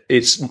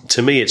it's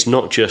to me, it's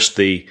not just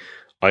the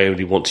I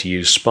only want to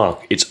use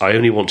Spark. It's I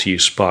only want to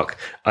use Spark,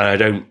 and I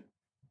don't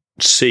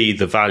see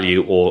the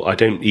value, or I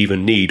don't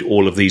even need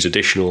all of these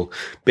additional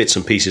bits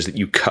and pieces that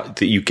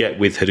you get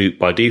with Hadoop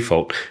by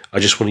default. I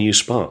just want to use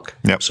Spark.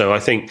 Yep. So I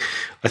think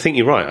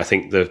you're right. I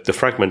think the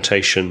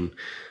fragmentation.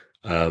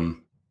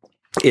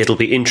 It'll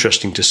be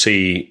interesting to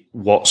see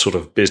what sort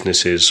of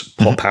businesses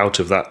pop out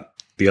of that,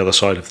 the other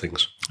side of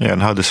things. Yeah,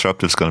 and how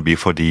disruptive it's going to be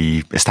for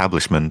the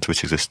establishment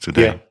which exists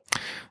today.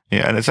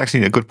 Yeah, and it's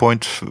actually a good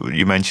point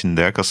you mentioned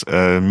there, because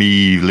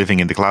me living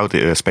in the cloud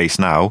space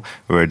now,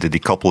 where the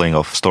decoupling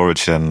of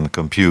storage and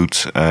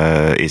compute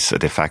is a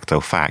de facto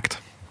fact.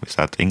 Is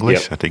that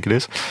English? Yep. I think it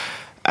is.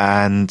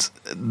 And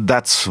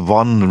that's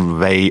one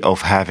way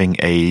of having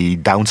a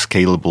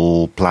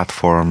downscalable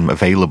platform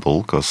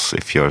available, because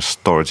if your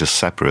storage is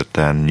separate,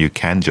 then you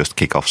can just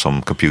kick off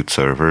some compute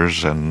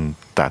servers, and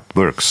that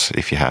works.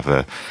 If you have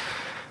a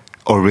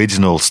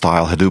original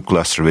style Hadoop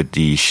cluster with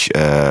the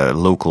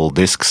local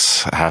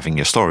disks having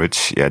your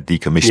storage,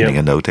 decommissioning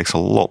a node takes a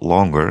lot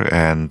longer,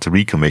 and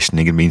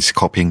recommissioning, it means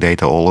copying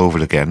data all over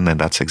again,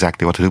 and that's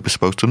exactly what Hadoop is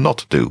supposed to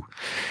not do.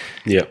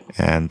 Yeah.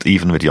 And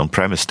even with the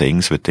on-premise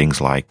things, with things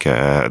like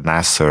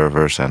NAS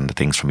servers and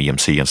things from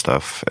EMC and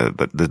stuff,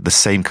 the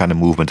same kind of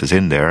movement is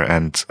in there.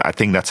 And I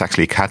think that's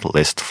actually a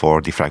catalyst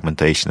for the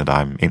fragmentation that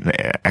I'm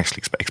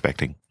actually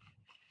expecting.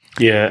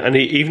 Yeah, and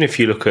even if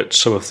you look at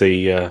some of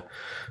the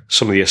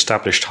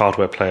established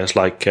hardware players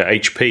like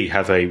HP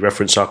have a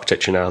reference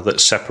architecture now that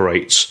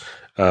separates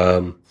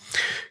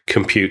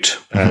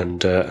compute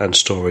and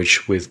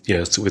storage with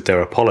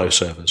their Apollo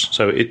servers.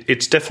 So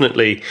it's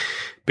definitely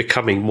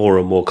becoming more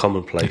and more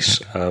commonplace.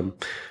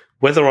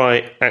 Whether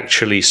I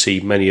actually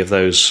see many of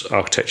those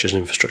architectures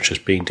and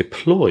infrastructures being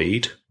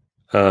deployed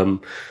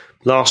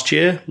last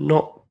year,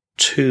 not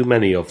too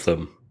many of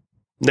them.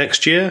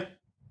 Next year,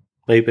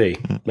 maybe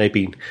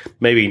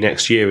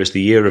next year is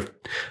the year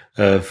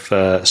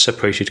of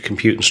separated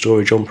compute and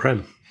storage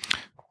on-prem.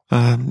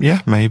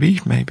 Yeah, maybe.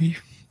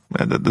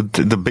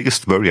 The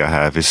biggest worry I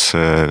have is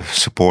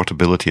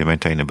supportability and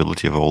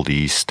maintainability of all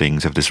these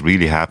things. If this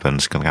really happens,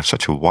 it's going to have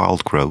such a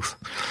wild growth.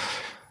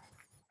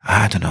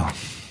 I don't know.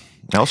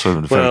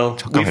 Also,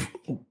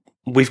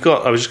 we've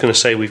got. I was just going to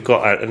say we've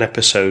got an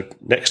episode,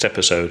 next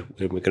episode,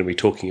 where we're going to be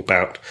talking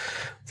about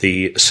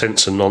the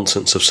sense and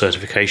nonsense of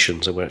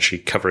certifications, and we're actually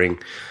covering,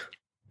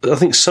 I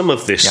think, some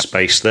of this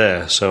space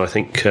there. So I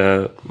think,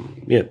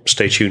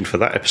 stay tuned for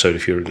that episode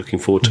if you're looking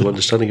forward to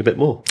understanding a bit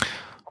more.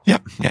 Yeah.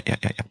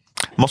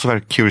 I'm also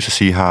very curious to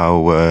see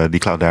how the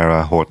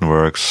Cloudera,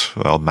 Hortonworks,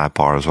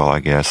 MapR as well, I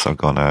guess, are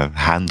going to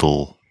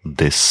handle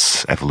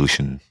this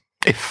evolution,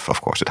 if,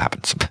 of course, it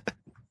happens.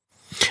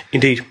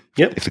 Indeed.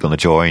 Yep. If they're going to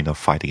join or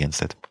fight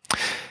against it.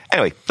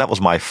 Anyway, that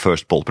was my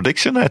first bold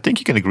prediction. I think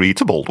you can agree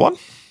it's a bold one.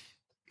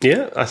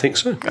 Yeah, I think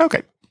so.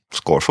 Okay.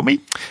 Score for me.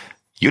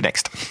 You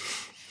next.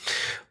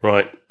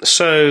 Right.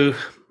 So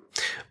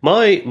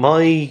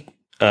my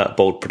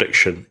bold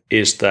prediction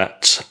is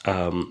that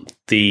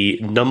the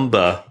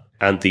number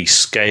and the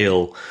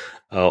scale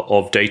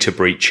of data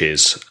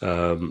breaches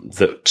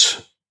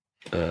that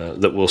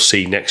we'll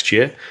see next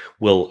year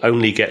will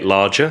only get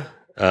larger.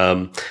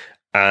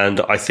 And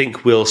I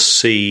think we'll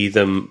see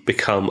them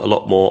become a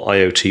lot more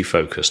IoT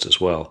focused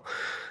as well.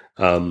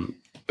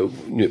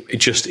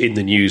 Just in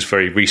the news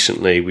very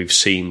recently, we've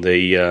seen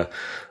the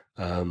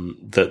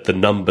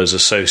numbers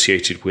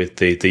associated with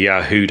the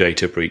Yahoo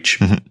data breach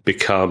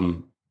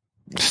become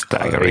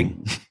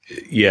staggering.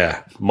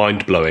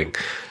 Mind blowing.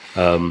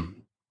 And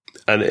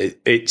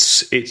it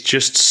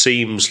just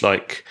seems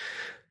like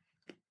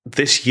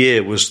this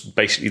year was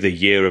basically the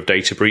year of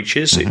data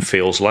breaches. It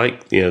feels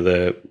like,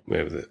 the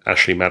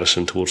Ashley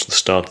Madison towards the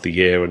start of the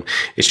year, and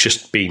it's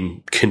just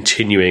been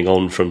continuing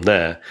on from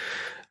there.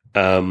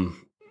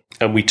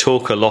 And we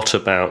talk a lot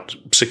about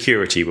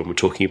security when we're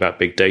talking about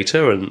big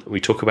data, and we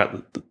talk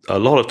about a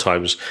lot of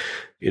times,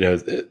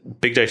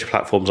 big data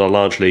platforms are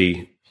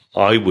largely,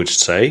 I would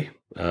say,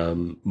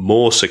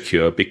 more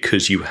secure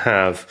because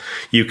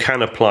you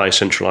can apply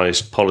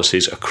centralized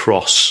policies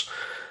across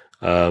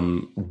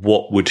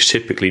what would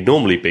typically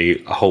normally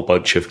be a whole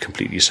bunch of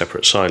completely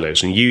separate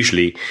silos, and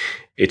usually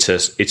it's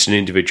an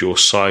individual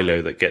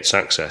silo that gets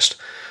accessed.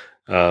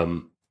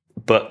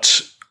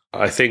 But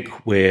I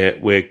think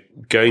we're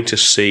going to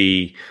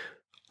see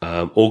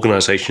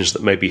organizations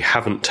that maybe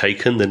haven't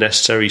taken the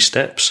necessary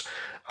steps,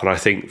 and I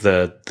think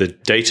the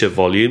data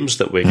volumes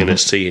that we're going to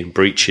see in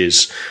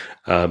breaches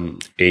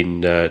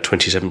in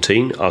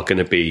 2017 are going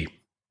to be,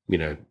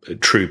 a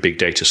true big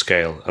data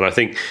scale. And I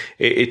think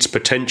it's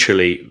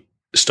potentially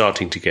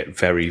starting to get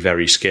very,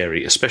 very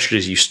scary, especially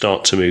as you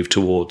start to move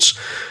towards,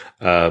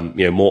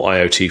 more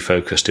IoT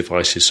focused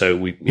devices. So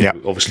we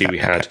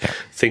had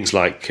things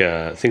like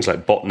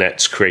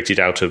botnets created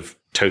out of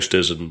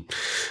toasters and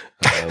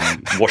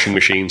washing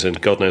machines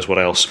and God knows what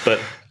else. But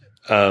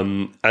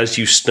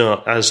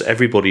as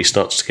everybody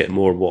starts to get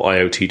more and more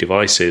IoT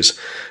devices,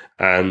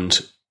 and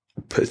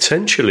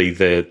potentially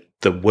the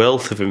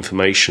wealth of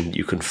information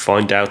you can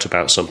find out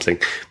about something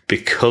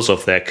because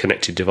of their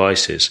connected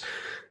devices,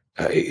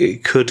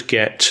 it could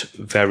get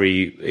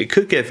very,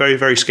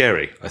 very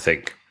scary, I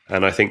think.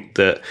 And I think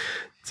that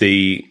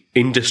the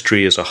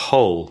industry as a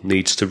whole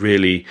needs to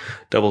really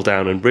double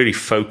down and really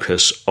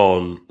focus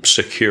on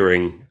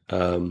securing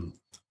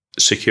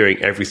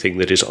everything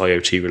that is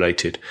IoT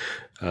related,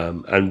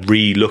 and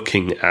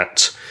re-looking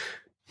at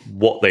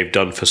what they've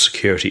done for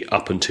security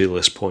up until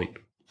this point.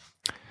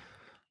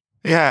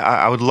 Yeah,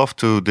 I would love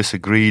to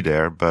disagree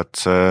there,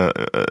 but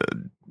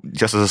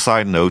just as a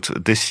side note,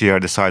 this year I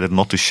decided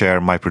not to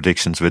share my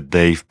predictions with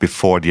Dave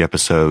before the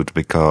episode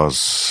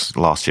because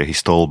last year he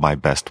stole my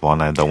best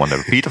one. I don't want a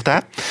repeat of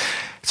that.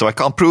 So I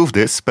can't prove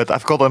this, but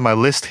I've got on my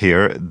list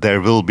here, there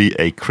will be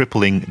a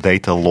crippling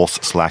data loss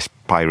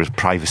 /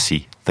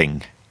 privacy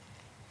thing.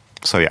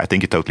 So yeah, I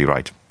think you're totally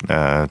right.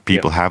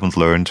 People haven't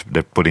learned.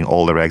 They're putting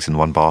all their eggs in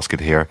one basket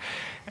here.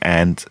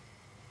 And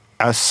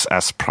us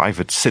as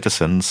private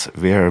citizens,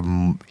 we're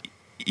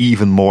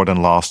even more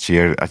than last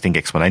year, I think,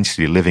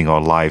 exponentially living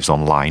our lives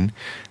online.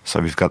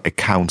 So we've got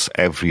accounts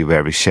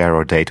everywhere. We share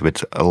our data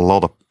with a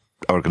lot of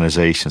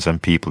organizations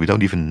and people. We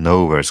don't even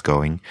know where it's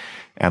going.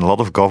 And a lot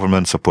of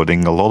governments are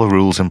putting a lot of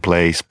rules in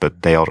place,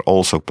 but they are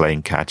also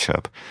playing catch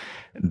up.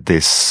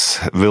 This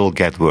will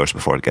get worse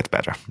before it gets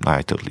better.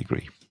 I totally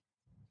agree.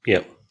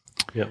 Yeah.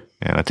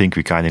 And I think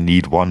we kind of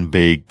need one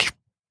big,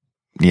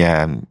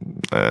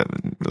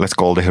 let's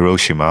call it the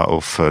Hiroshima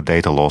of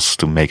data loss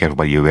to make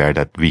everybody aware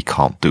that we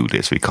can't do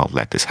this. We can't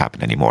let this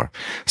happen anymore.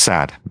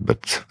 Sad,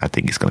 but I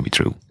think it's going to be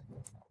true.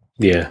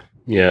 Yeah.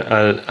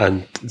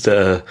 And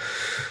the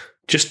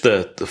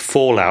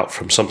fallout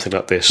from something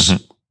like this.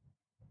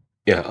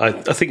 Yeah,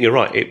 I think you're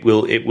right. It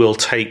will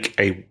take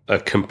a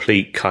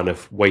complete kind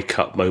of wake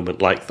up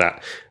moment like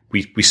that.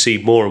 We see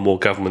more and more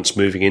governments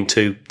moving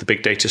into the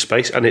big data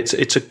space, and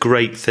it's a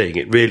great thing.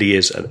 It really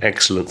is an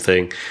excellent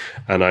thing,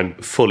 and I'm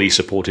fully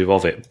supportive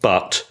of it.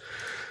 But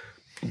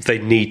they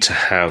need to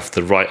have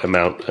the right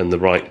amount and the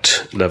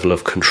right level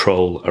of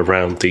control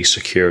around the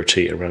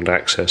security, around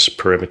access,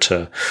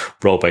 perimeter,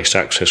 role-based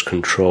access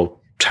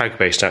control,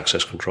 tag-based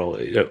access control.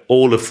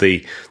 All of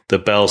the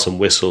bells and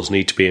whistles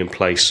need to be in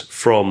place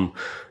from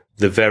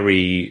the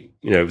very,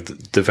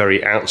 the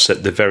very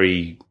outset, the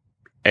very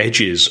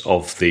edges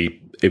of the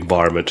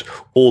environment,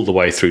 all the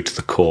way through to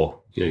the core.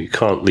 You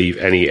can't leave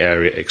any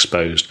area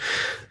exposed.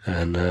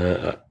 And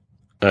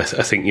I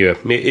think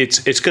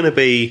it's going to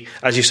be,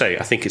 as you say,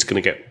 I think it's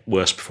going to get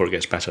worse before it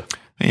gets better.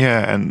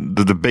 Yeah, and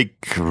the big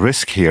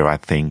risk here, I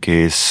think,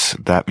 is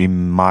that we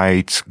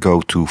might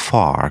go too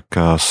far,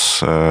 because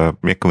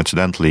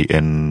coincidentally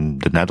in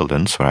the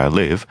Netherlands, where I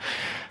live,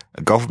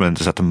 the government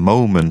is at the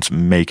moment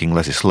making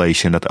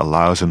legislation that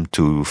allows them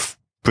to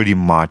pretty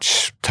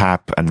much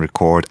tap and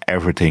record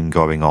everything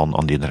going on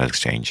the Internet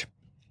Exchange.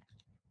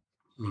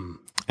 Mm.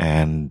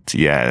 And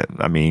yeah,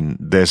 I mean,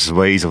 there's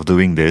ways of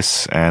doing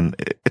this, and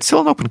it's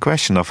still an open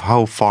question of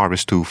how far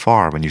is too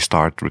far when you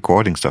start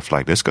recording stuff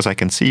like this, because I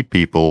can see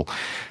people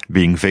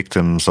being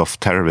victims of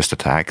terrorist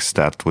attacks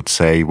that would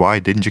say, why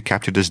didn't you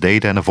capture this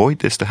data and avoid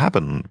this to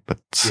happen? But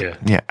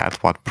yeah, at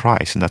what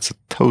price? And that's a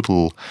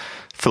total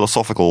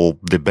philosophical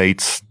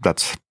debate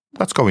that's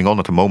going on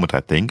at the moment, I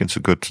think. It's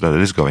good that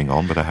it is going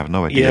on, but I have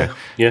no idea.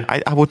 Yeah.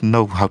 I wouldn't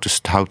know how to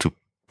set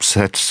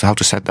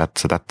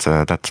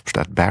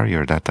that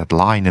barrier, that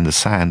line in the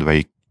sand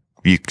where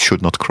you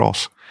should not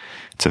cross.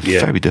 It's a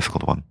very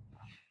difficult one.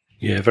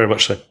 Yeah, very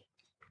much so.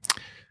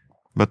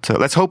 But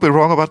let's hope we're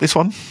wrong about this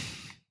one.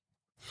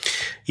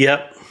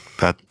 Yeah.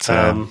 But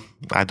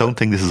I don't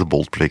think this is a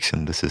bold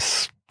prediction. This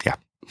is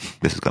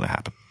going to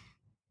happen.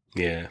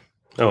 Yeah.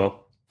 Oh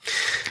well.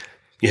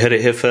 You heard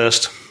it here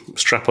first.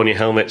 Strap on your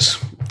helmets.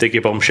 Dig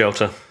your bomb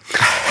shelter.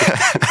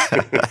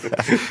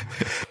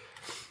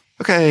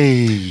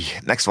 Okay,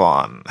 next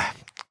one.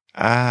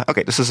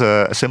 Okay, this is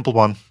a simple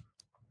one.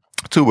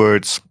 2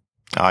 words.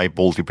 I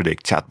boldly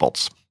predict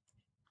chatbots.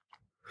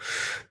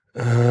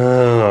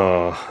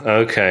 Oh,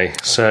 okay.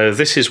 So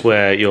this is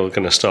where you're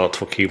going to start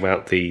talking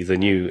about the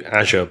new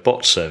Azure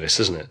bot service,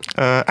 isn't it?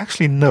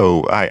 Actually,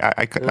 no.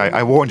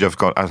 I warned you.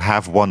 I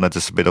have one that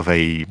is a bit of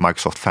a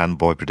Microsoft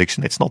fanboy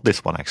prediction. It's not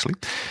this one, actually,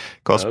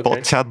 because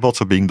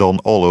chatbots are being done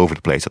all over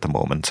the place at the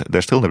moment.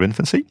 They're still in their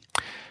infancy,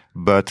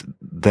 but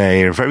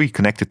they're very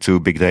connected to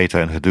big data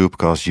and Hadoop,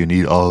 because you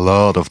need a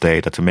lot of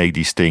data to make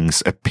these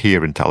things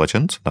appear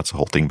intelligent. That's the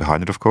whole thing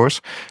behind it, of course.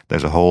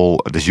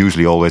 There's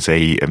usually always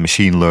a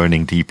machine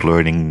learning, deep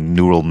learning,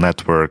 neural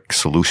network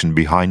solution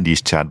behind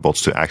these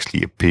chatbots to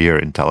actually appear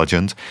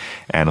intelligent.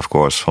 And of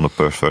course, from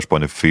the first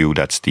point of view,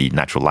 that's the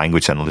natural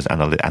language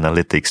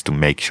analytics to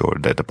make sure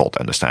that the bot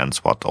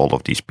understands what all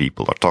of these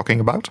people are talking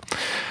about.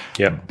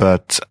 Yeah.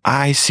 But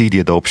I see the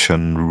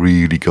adoption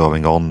really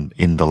going on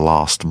in the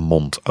last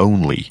month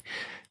only.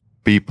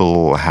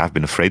 People have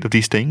been afraid of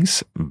these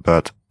things,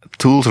 but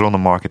tools are on the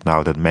market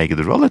now that make it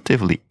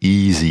relatively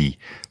easy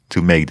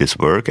to make this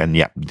work. And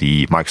yeah,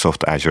 the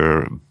Microsoft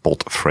Azure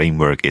bot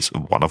framework is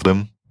one of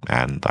them.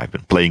 And I've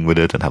been playing with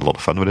it and had a lot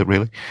of fun with it,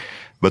 really.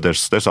 But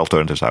there's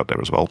alternatives out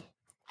there as well.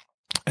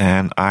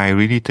 And I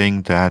really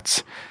think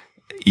that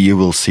you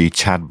will see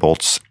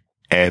chatbots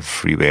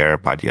everywhere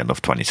by the end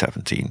of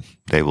 2017.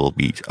 They will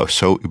be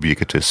so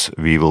ubiquitous.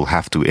 We will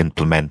have to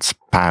implement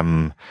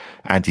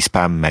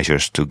anti-spam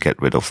measures to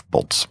get rid of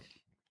bots.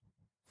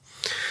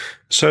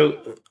 So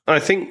I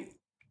think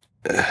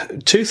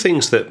two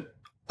things about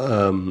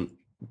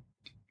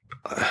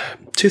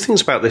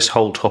this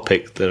whole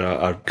topic that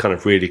are kind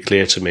of really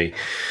clear to me.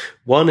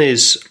 One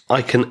is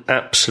I can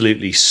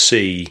absolutely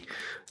see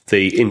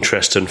the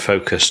interest and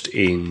focused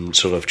in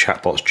sort of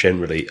chatbots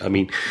generally. I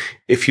mean,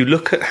 if you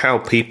look at how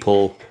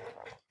people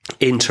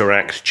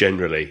interact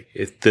generally,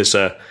 there's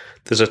a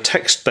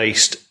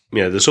text-based,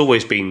 there's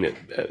always been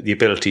the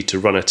ability to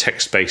run a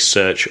text-based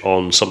search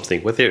on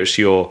something, whether it's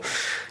your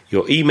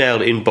email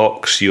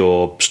inbox,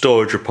 your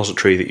storage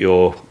repository that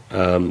your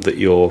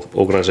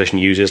organization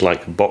uses,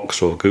 like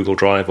Box or Google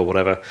Drive or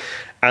whatever.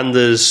 And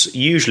there's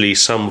usually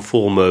some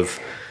form of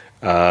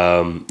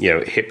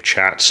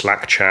HipChat,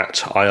 Slack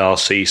chat,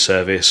 IRC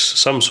service,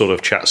 some sort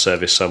of chat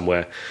service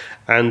somewhere.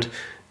 And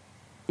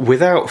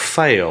without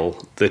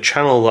fail, the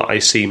channel that I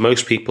see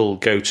most people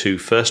go to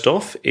first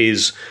off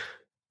is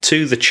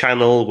to the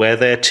channel where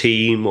their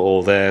team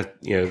or their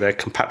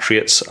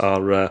compatriots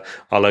are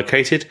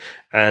located,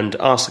 and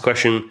ask the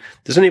question,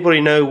 does anybody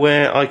know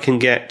where I can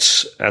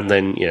get, and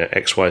then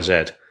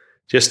XYZ.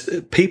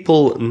 Just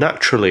people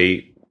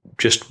naturally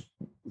just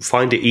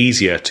find it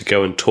easier to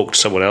go and talk to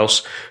someone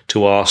else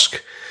to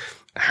ask,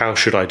 how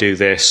should I do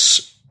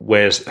this?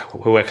 Where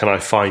can I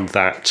find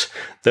that?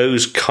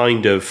 Those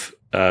kind of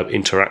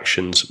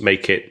interactions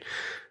make it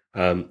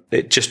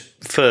just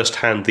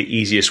firsthand the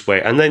easiest way.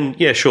 And then,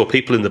 sure,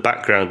 people in the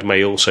background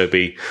may also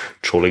be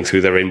trawling through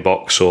their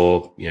inbox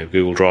or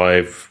Google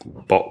Drive,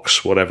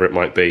 Box, whatever it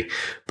might be.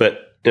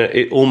 But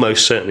it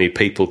almost certainly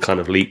people kind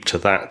of leap to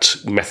that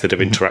method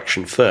of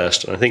interaction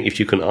first. And I think if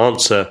you can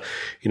answer,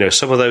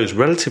 some of those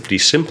relatively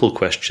simple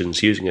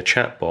questions using a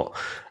chatbot,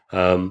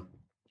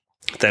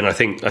 then I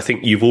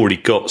think you've already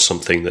got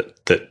something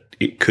that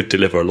it could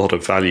deliver a lot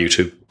of value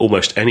to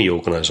almost any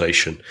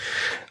organization.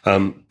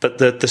 But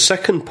the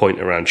second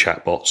point around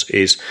chatbots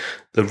is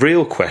the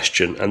real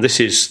question, and this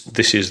is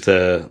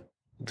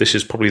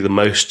probably the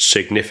most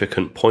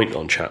significant point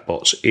on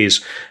chatbots,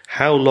 is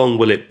how long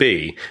will it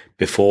be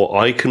before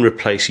I can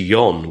replace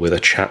Jon with a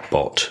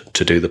chatbot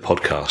to do the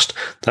podcast?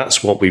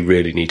 That's what we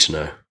really need to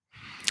know.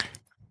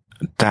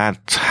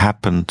 That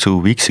happened 2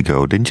 weeks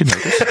ago, didn't you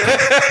notice?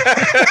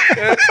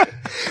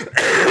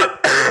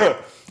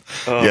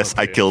 Yes,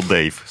 dear. I killed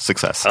Dave.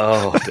 Success.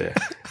 Oh dear.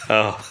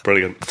 Oh,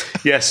 brilliant.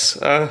 Yes.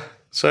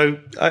 So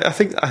I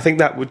think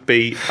that would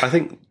be. I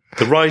think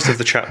the rise of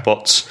the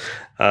chatbots.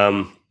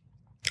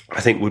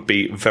 I think would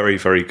be very,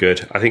 very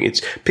good. I think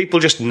it's people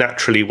just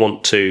naturally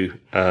want to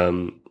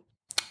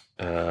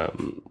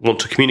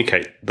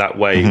communicate that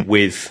way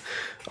with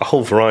a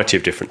whole variety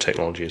of different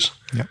technologies.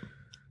 Yeah.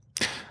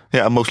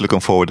 Yeah, I'm most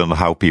looking forward on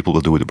how people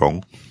will do it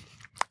wrong.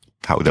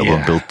 How they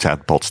will build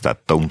chatbots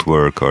that don't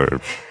work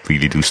or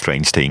really do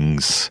strange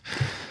things.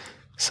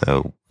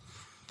 So,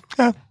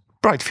 yeah,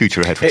 bright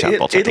future ahead for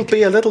chatbots. It'll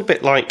be a little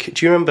bit like.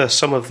 Do you remember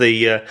some of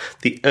the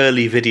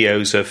early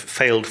videos of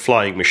failed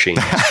flying machines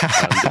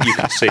that you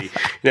can see?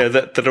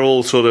 That are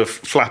all sort of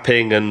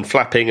flapping and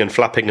flapping and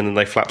flapping, and then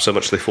they flap so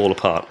much they fall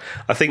apart.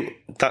 I think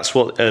that's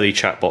what early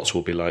chatbots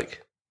will be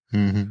like.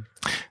 Mm-hmm.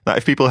 Now,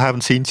 if people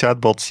haven't seen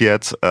chatbots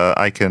yet,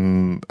 I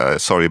can, a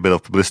bit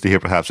of publicity here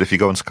perhaps. If you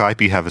go on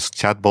Skype, you have a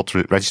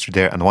chatbot registered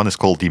there, and one is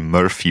called the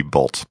Murphy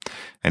bot.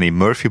 And a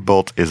Murphy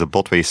bot is a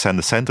bot where you send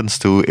a sentence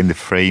to in the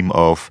frame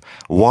of,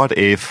 what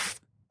if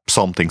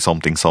something,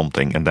 something,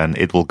 something, and then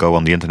it will go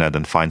on the internet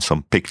and find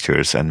some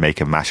pictures and make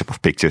a mashup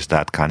of pictures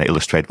that kind of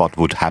illustrate what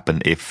would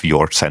happen if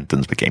your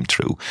sentence became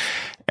true.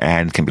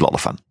 And it can be a lot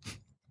of fun.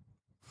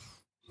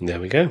 There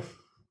we go.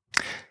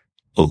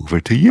 Over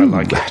to you. I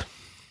like it.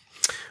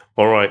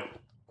 All right.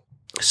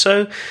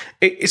 So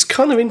it's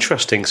kind of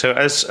interesting. So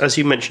as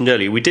you mentioned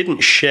earlier, we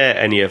didn't share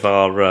any of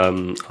our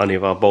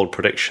bold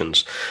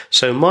predictions.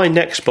 So my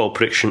next bold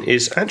prediction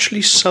is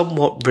actually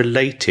somewhat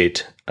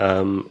related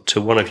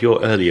to one of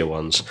your earlier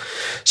ones.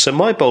 So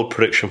my bold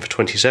prediction for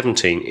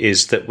 2017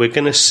 is that we're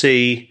going to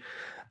see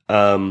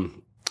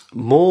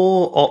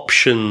more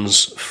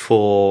options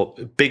for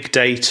big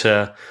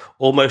data,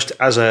 almost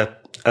as a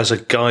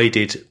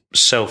guided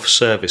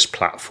self-service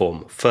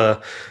platform, for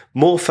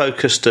more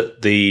focused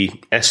at the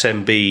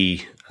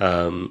SMB,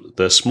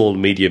 the small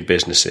and medium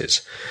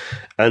businesses.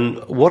 And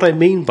what I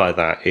mean by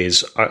that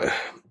is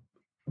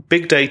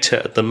big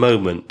data at the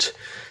moment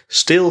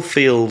still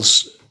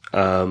feels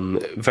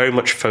very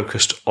much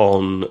focused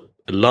on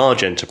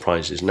large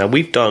enterprises. Now,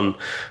 we've done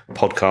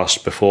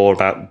podcasts before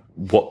about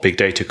what big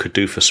data could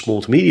do for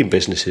small to medium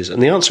businesses,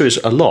 and the answer is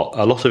a lot.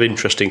 A lot of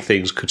interesting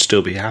things could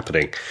still be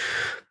happening.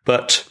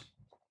 But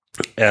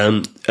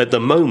at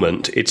the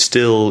moment, it's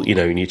still, you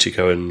need to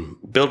go and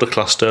build a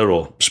cluster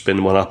or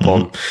spin one up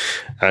on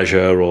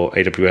Azure or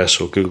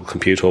AWS or Google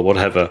Compute or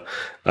whatever,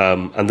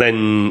 and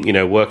then,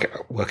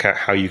 work out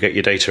how you get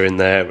your data in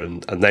there,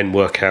 and then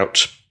work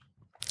out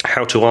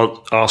how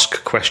to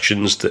ask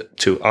questions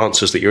to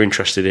answers that you're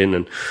interested in,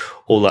 and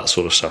all that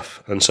sort of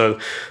stuff. And so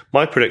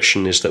my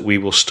prediction is that we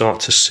will start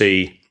to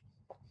see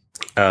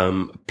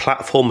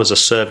platform as a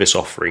service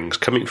offerings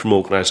coming from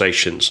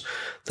organizations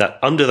that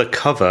under the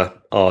cover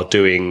are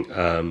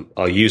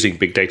using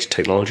big data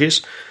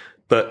technologies,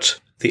 but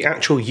the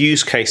actual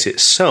use case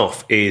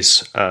itself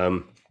is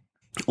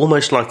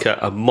almost like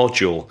a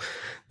module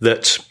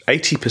that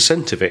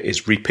 80% of it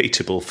is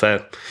repeatable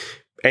for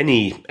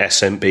any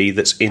SMB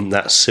that's in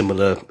that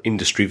similar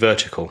industry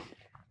vertical.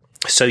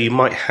 So you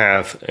might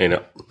have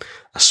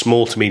a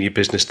small to medium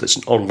business that's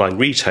an online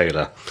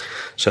retailer.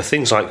 So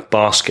things like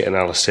basket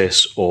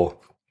analysis or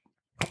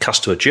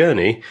customer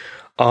journey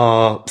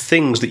are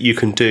things that you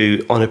can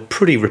do on a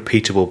pretty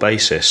repeatable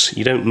basis.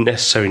 You don't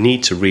necessarily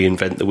need to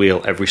reinvent the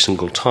wheel every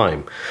single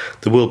time.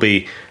 There will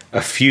be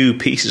a few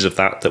pieces of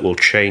that will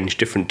change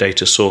different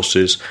data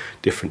sources,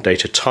 different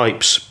data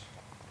types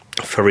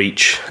for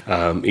each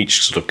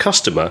sort of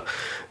customer,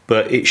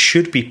 but it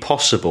should be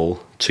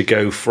possible to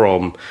go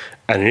from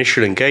an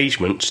initial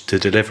engagement to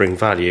delivering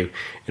value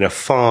in a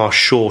far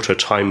shorter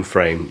time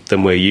frame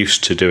than we're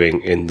used to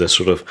doing in the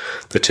sort of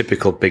the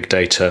typical big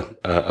data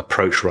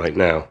approach right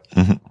now.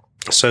 Mm-hmm.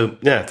 So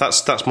yeah,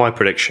 that's my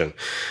prediction.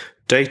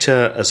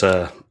 Data as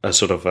a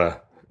sort of a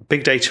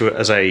big data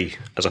as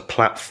a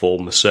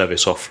platform, a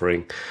service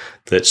offering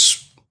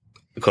that's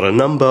got a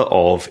number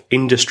of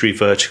industry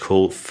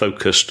vertical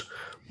focused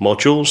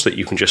modules that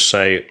you can just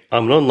say,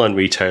 I'm an online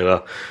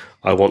retailer,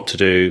 I want to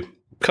do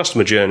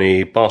customer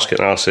journey, basket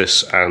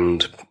analysis,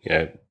 and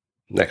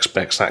next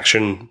best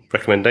action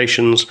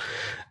recommendations.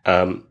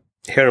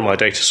 Here are my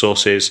data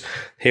sources.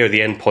 Here are the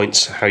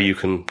endpoints, how you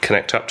can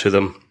connect up to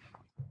them.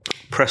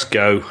 Press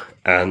go,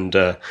 and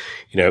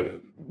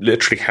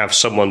literally have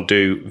someone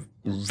do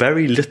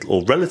very little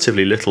or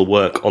relatively little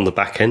work on the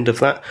back end of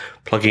that,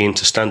 plugging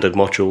into standard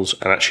modules,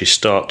 and actually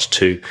start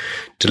to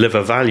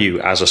deliver value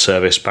as a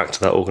service back to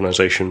that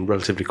organization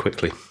relatively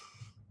quickly.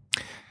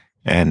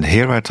 And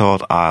here I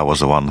thought I was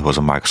the one who was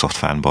a Microsoft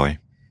fanboy.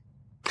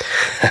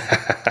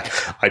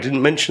 I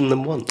didn't mention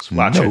them once.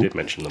 Well, actually, No. I did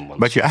mention them once.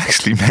 But you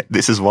actually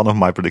this is one of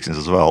my predictions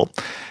as well.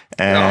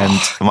 And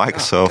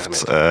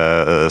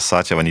Microsoft,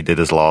 Satya, when he did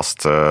his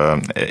last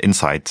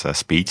Insight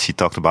speech, he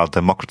talked about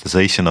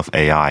democratization of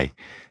AI.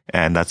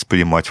 And that's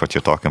pretty much what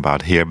you're talking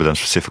about here, but then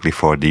specifically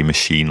for the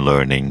machine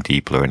learning,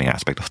 deep learning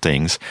aspect of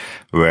things,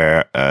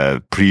 where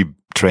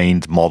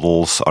pre-trained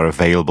models are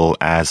available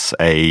as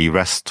a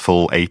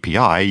RESTful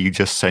API. You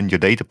just send your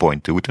data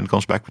point to it and it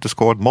comes back with a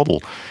scored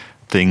model.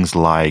 Things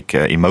like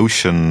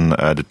emotion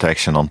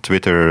detection on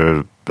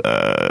Twitter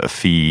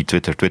feed,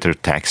 Twitter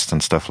text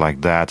and stuff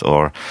like that,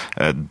 or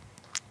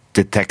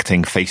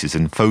detecting faces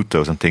in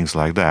photos and things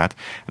like that.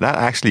 That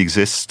actually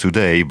exists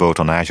today, both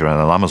on Azure and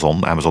on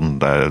Amazon.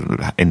 Amazon,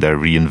 in their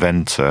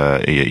reInvent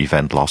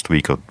event last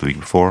week or the week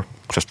before,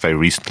 just very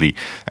recently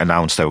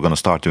announced they were going to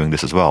start doing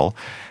this as well.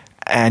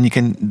 And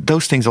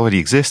those things already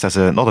exist as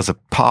not as a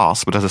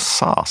PaaS, but as a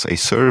SaaS, a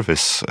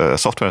service,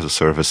 software as a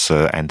service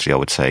entry, I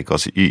would say,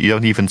 because you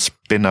don't even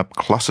spin up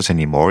clusters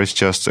anymore. It's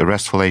just a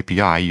RESTful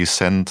API. You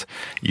send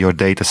your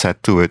data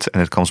set to it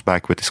and it comes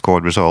back with the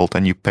scored result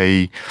and you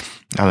pay,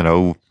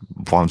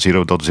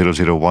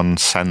 0.001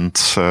 cent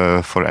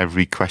for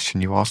every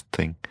question you ask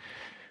thing.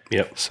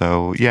 Yep.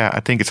 So, yeah, I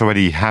think it's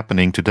already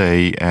happening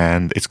today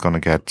and it's going to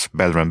get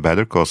better and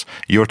better because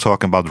you're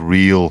talking about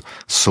real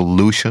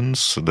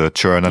solutions, the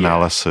churn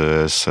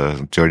analysis,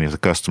 journey of the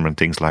customer and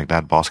things like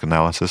that, basket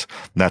analysis.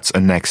 That's a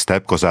next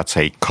step because that's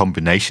a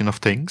combination of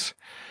things.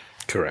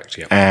 Correct,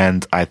 yeah.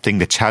 And I think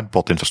the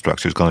chatbot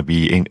infrastructure is going to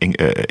be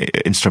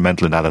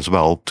instrumental in that as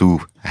well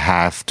to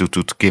have to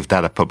give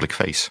that a public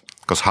face.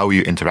 Because how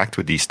you interact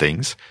with these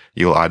things,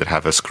 you'll either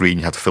have a screen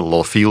you have to fill a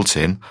lot of fields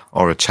in,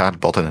 or a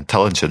chatbot that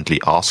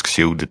intelligently asks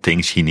you the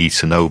things he needs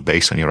to know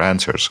based on your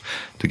answers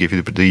to give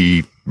you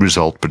the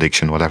result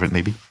prediction, whatever it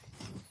may be.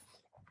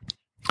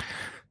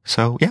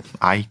 So, yeah,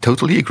 I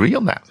totally agree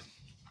on that.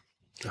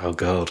 Oh,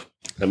 God.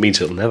 That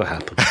means it'll never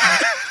happen.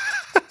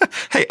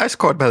 Hey, I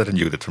scored better than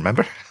you did,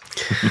 remember?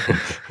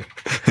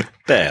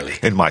 Barely.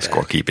 In my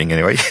scorekeeping,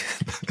 anyway.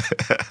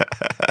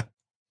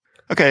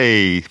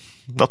 Okay.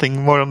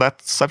 Nothing more on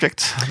that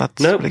subject?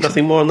 No,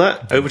 nothing more on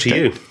that. Over to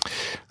you.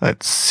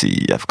 Let's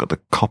see. I've got a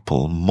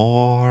couple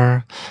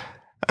more.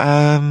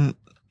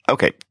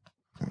 Okay.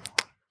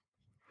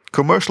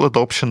 Commercial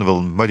adoption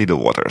will muddy the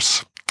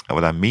waters. And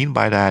what I mean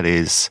by that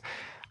is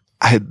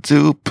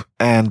Hadoop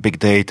and big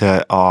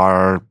data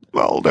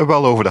they're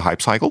well over the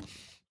hype cycle.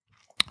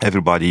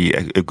 Everybody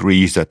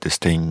agrees that this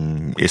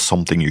thing is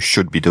something you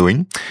should be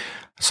doing.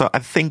 So I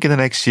think in the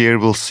next year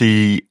we'll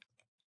see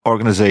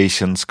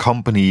organizations,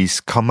 companies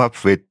come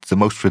up with the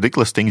most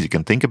ridiculous things you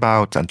can think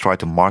about and try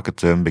to market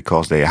them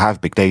because they have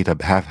big data,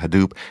 have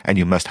Hadoop, and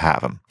you must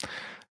have them.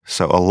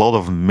 So a lot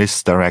of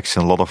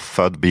misdirection, a lot of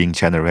FUD being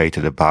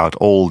generated about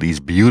all these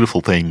beautiful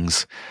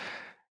things,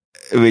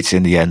 which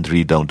in the end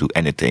really don't do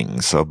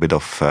anything. So a bit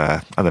of,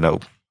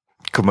 the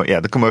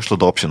commercial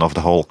adoption of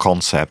the whole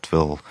concept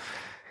will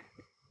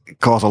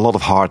cause a lot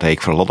of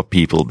heartache for a lot of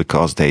people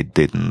because they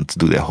didn't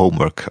do their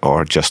homework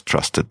or just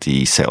trusted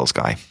the sales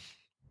guy.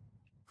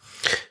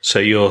 So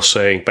you're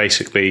saying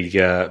basically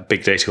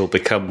big data will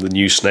become the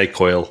new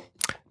snake oil?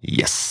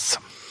 Yes.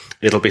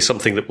 It'll be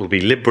something that will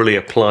be liberally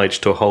applied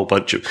to a whole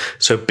bunch of...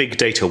 So big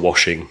data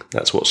washing,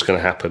 that's what's going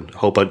to happen. A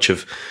whole bunch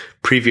of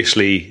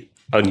previously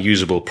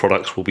unusable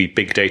products will be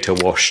big data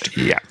washed,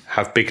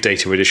 have big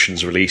data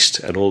editions released,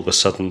 and all of a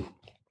sudden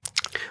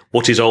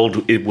what is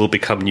old it will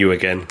become new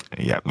again.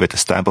 Yeah, with a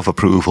stamp of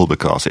approval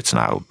because it's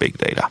now big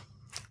data.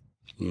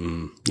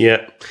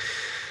 Yeah.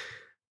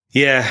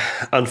 Yeah,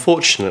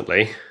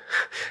 unfortunately...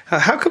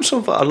 How come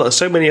so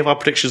many of our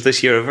predictions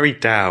this year are very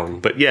down?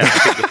 But yeah, I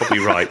think you're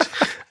probably right.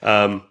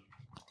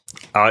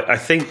 I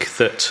think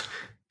that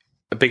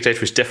big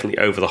data is definitely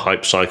over the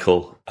hype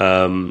cycle.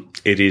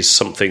 It is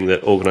something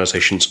that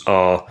organizations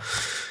are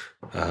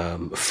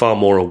far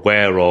more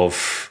aware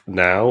of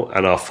now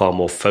and are far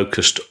more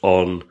focused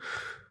on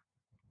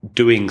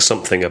doing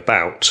something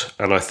about.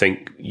 And I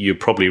think you're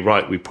probably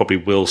right. We probably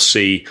will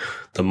see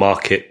the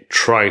market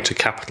trying to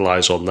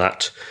capitalize on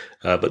that.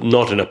 But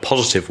not in a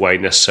positive way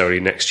necessarily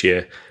next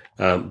year,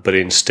 but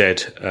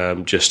instead,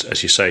 just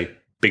as you say,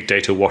 big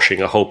data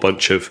washing a whole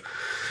bunch of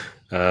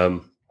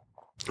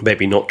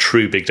maybe not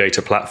true big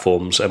data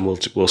platforms, and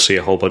we'll see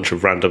a whole bunch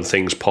of random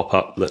things pop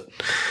up that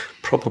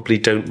probably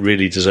don't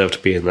really deserve to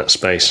be in that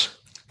space.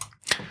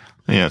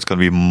 Yeah, it's going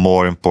to be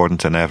more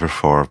important than ever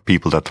for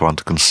people that want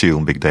to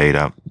consume big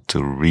data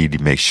to really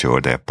make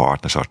sure their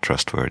partners are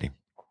trustworthy.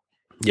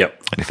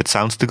 Yep. And if it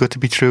sounds too good to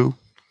be true,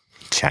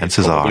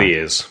 chances are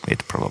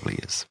it probably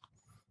is.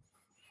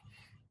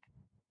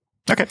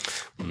 Okay.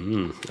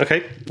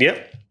 Okay. Yeah.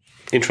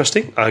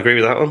 Interesting. I agree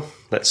with that one.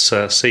 Let's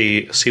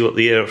see what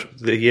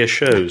the year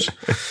shows.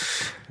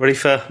 Ready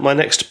for my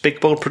next big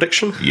bold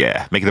prediction?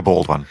 Yeah, make it a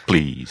bold one,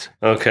 please.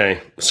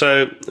 Okay.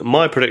 So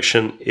my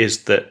prediction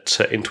is that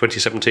in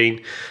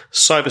 2017,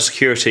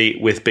 cybersecurity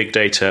with big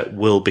data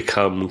will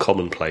become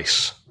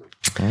commonplace.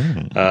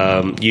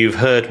 You've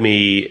heard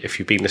me, if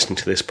you've been listening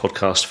to this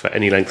podcast for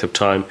any length of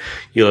time,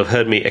 you'll have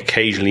heard me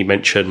occasionally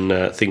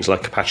mention things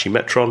like Apache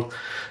Metron.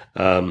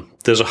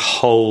 There's a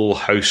whole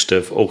host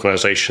of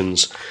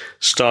organizations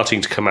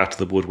starting to come out of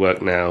the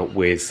woodwork now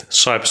with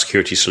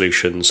cybersecurity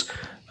solutions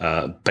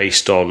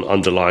based on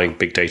underlying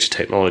big data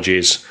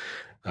technologies.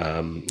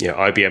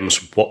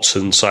 IBM's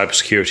Watson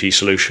cybersecurity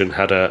solution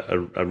had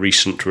a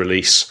recent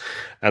release,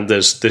 and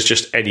there's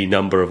just any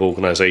number of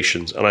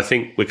organizations. And I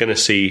think we're going to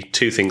see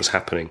two things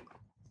happening.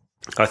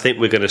 I think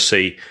we're going to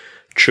see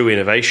true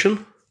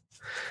innovation.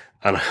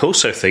 And I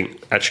also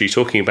think, actually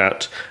talking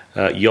about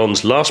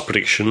Jon's last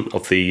prediction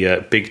of the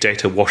big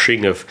data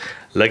washing of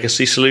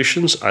legacy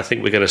solutions, I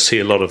think we're going to see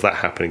a lot of that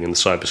happening in the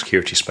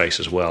cybersecurity space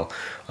as well.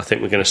 I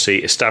think we're going to see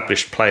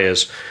established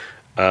players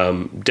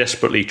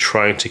desperately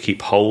trying to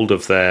keep hold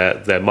of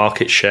their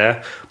market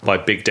share by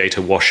big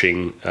data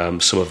washing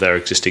some of their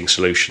existing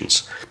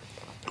solutions.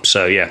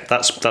 So yeah,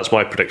 that's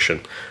my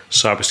prediction.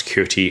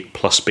 Cybersecurity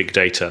plus big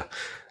data.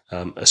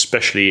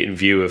 Especially in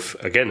view of,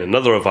 again,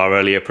 another of our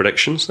earlier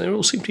predictions. They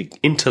all seem to be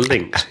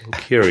interlinked. I'm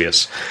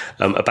curious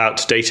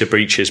about data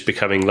breaches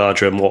becoming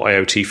larger and more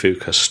IoT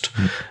focused.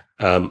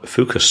 I'm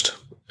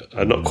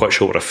not quite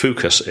sure what a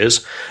focus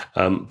is,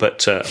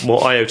 but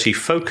more IoT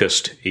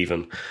focused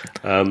even.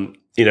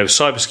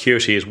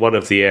 Cybersecurity is one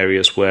of the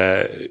areas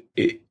where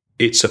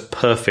it's a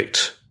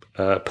perfect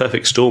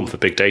storm for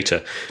big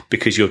data,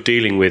 because you're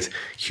dealing with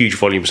huge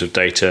volumes of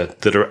data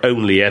that are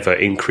only ever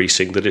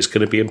increasing, that it's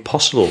going to be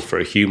impossible for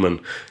a human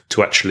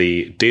to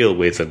actually deal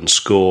with and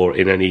score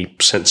in any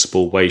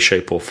sensible way,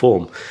 shape or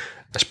form.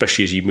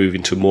 Especially as you move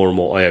into more and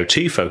more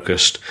IoT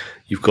focused,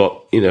 you've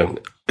got,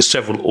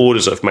 several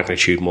orders of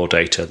magnitude more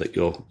data that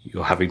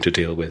you're having to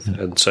deal with.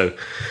 And so,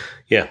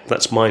 yeah,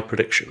 that's my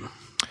prediction.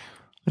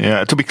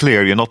 Yeah, to be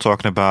clear, you're not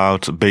talking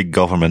about big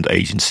government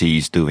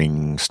agencies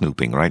doing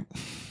snooping, right?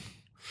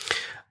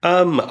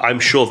 I'm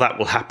sure that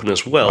will happen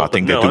as well. I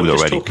think they do already. I'm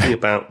just talking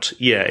about,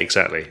 yeah,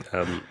 exactly.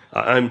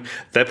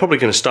 They're probably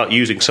going to start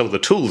using some of the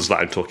tools that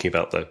I'm talking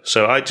about, though.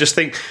 So I just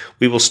think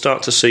we will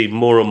start to see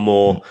more and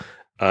more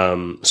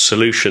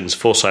solutions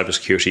for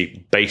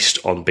cybersecurity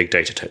based on big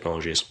data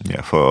technologies.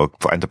 Yeah, for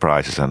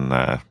enterprises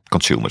and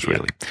consumers,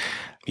 really.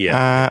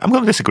 Yeah. I'm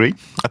going to disagree.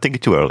 I think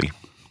it's too early.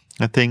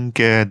 I think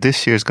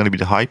this year is going to be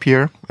the hype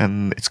year,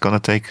 and it's going to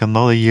take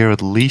another year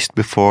at least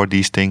before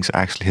these things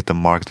actually hit the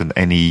market in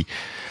any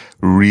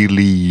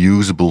really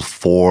usable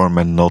form,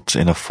 and not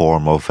in a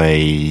form of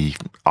a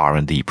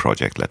R&D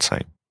project, let's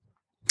say.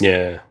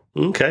 Yeah.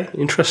 Okay.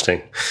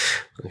 Interesting.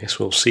 I guess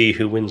we'll see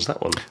who wins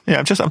that one. Yeah.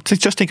 I'm just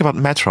thinking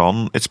about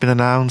Metron. It's been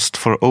announced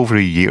for over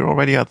a year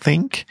already, I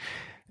think.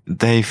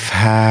 They've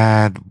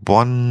had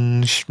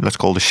one, let's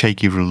call it a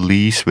shaky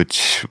release,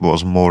 which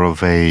was more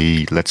of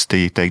a, let's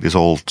take this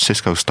old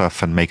Cisco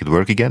stuff and make it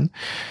work again.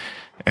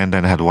 And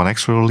then had one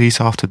extra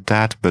release after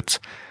that, but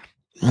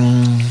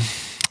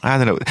I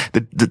don't know.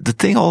 The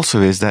thing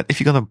also is that if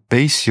you're going to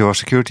base your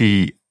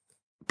security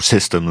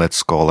system,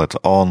 let's call it,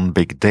 on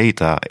big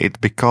data,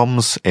 it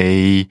becomes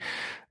a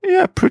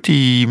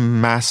pretty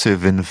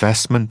massive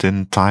investment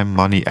in time,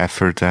 money,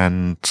 effort,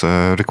 and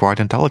required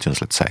intelligence,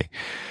 let's say.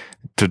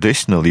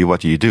 Traditionally,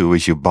 what you do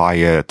is you buy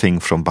a thing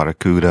from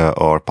Barracuda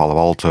or Palo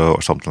Alto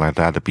or something like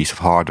that, a piece of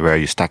hardware,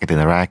 you stack it in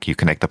a rack, you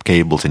connect up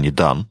cables, and you're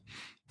done.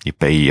 You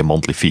pay a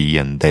monthly fee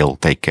and they'll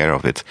take care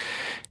of it.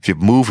 If you're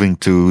moving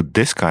to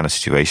this kind of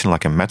situation,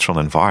 like a Metron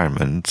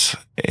environment,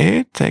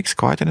 it takes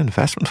quite an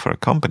investment for a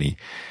company.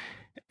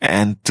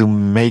 And to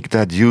make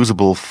that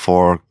usable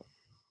for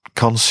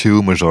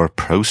consumers or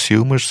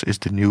prosumers is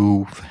the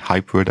new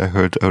hype word I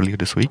heard earlier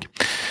this week.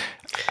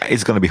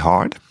 It's going to be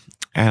hard.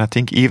 And I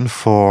think even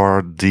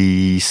for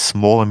the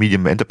small and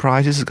medium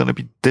enterprises, it's going to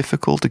be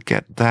difficult to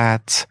get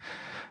that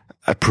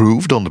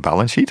approved on the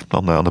balance sheet,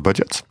 on the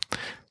budget.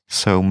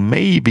 So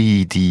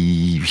maybe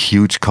the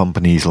huge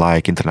companies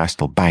like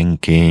international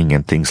banking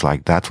and things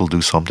like that will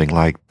do something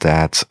like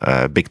that.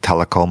 Big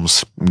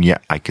telecoms, yeah,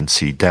 I can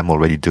see them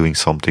already doing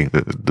something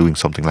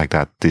like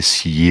that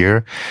this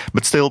year.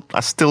 But still, I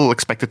still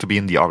expect it to be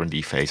in the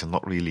R&D phase and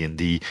not really in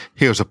the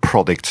here's a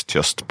product,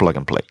 just plug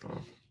and play.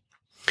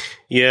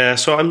 Yeah,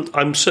 so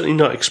I'm certainly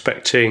not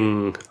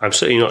expecting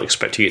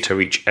it to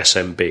reach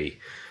SMB,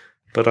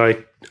 but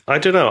I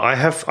don't know. I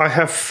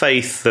have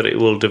faith that it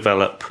will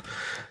develop.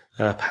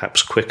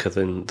 Perhaps quicker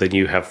than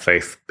you have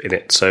faith in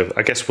it. So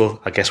I guess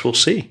we'll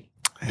see.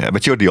 Yeah,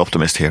 but you're the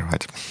optimist here,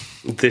 right?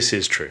 This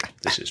is true.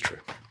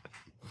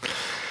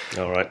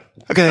 All right.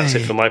 Okay. That's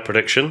it for my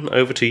prediction.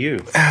 Over to you.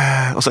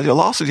 Was that your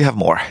last, or do you have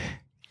more?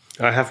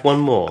 I have one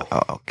more.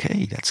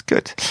 Okay, that's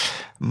good.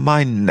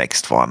 My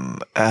next one.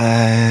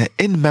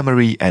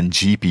 In-memory and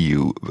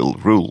GPU will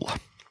rule.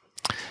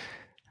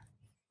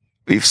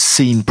 We've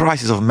seen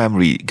prices of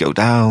memory go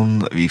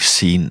down. We've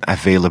seen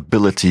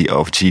availability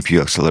of GPU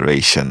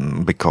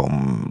acceleration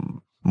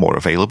become more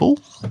available.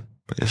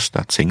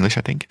 That's English,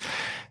 I think.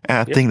 And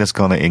I think that's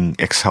going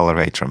to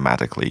accelerate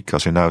dramatically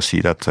because you now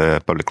see that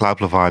public cloud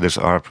providers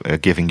are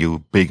giving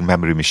you big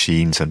memory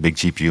machines and big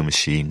GPU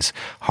machines.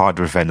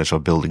 Hardware vendors are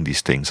building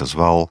these things as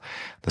well.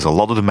 There's a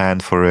lot of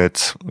demand for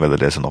it. Whether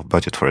there's enough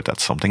budget for it,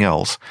 that's something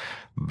else.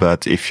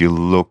 But if you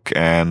look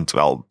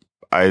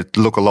I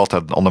look a lot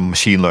on the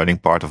machine learning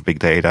part of big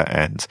data,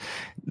 and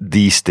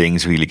these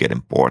things really get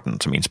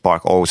important. I mean,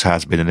 Spark always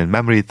has been an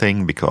in-memory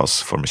thing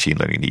because for machine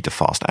learning you need the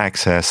fast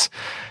access.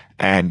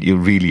 And you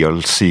really are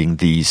seeing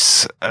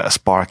these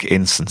Spark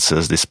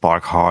instances, this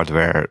Spark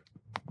hardware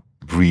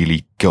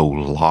really go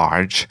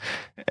large.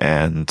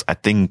 And I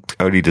think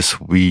early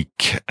this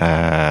week,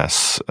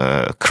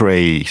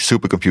 Cray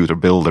supercomputer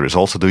builder is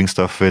also doing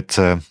stuff with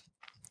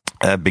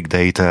big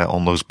data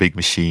on those big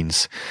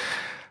machines.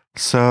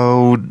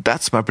 So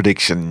that's my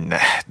prediction.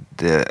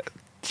 The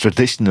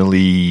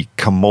traditionally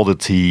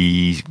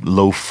commodity,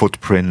 low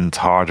footprint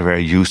hardware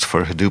used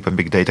for Hadoop and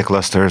big data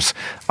clusters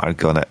are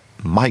going to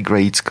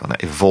migrate, going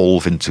to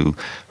evolve into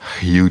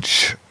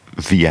huge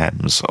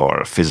VMs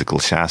or physical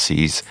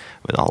chassis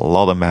with a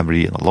lot of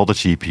memory and a lot of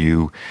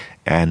GPU.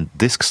 And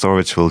disk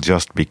storage will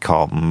just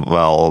become,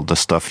 the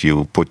stuff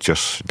you put your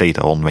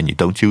data on when you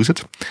don't use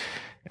it.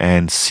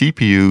 And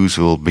CPUs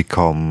will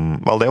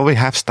become, they already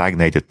have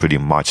stagnated pretty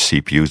much.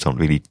 CPUs don't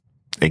really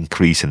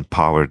increase in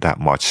power that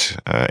much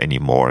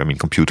anymore. I mean,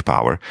 compute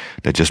power.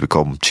 They just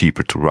become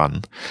cheaper to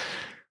run.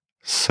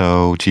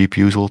 So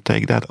GPUs will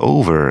take that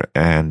over.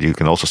 And you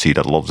can also see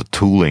that a lot of the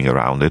tooling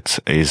around it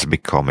is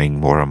becoming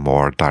more and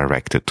more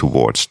directed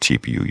towards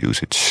GPU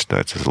usage.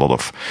 There's a lot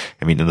of,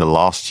 in the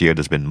last year,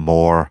 there's been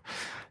more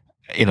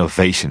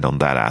innovation on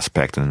that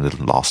aspect than in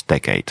the last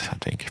decade, I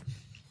think.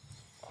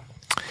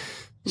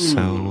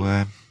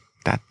 So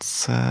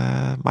that's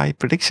my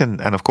prediction.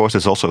 And of course,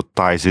 this also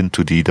ties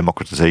into the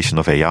democratization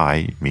of AI.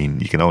 I mean,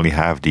 you can only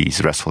have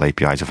these RESTful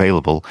APIs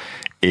available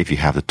if you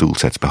have the tool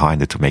sets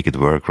behind it to make it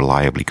work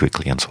reliably,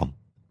 quickly, and so on.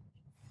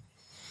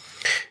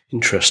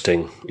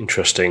 Interesting.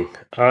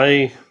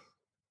 I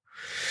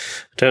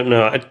don't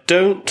know. I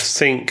don't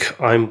think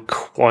I'm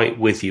quite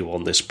with you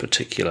on this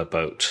particular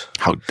boat.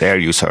 How dare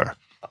you, sir?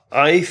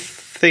 I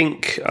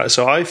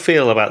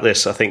feel about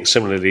this, I think,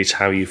 similarly to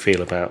how you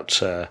feel about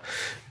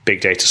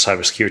big data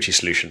cybersecurity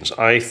solutions.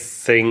 I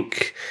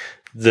think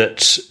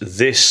that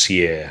this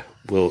year,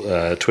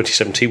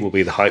 2017 will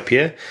be the hype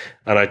year,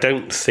 and I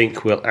don't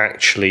think we'll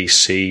actually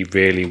see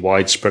really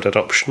widespread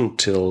adoption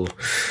until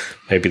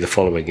maybe the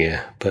following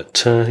year.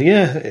 But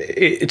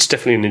it's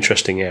definitely an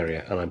interesting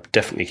area, and I'm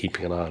definitely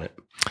keeping an eye on it.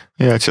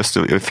 Yeah, it's just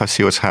if I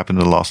see what's happened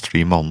in the last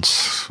 3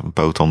 months,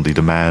 both on the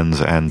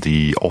demand and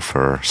the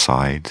offer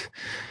side,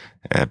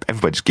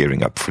 everybody's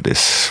gearing up for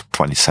this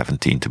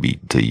 2017 to be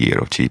the year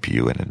of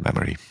GPU and in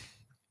memory.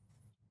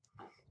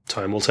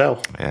 Time will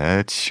tell.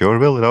 It sure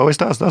will. It always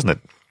does, doesn't it?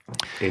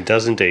 It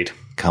does indeed.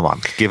 Come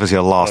on, give us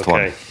your last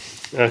one.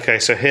 Okay,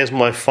 so here's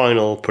my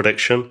final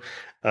prediction.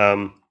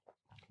 And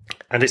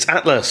it's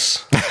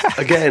Atlas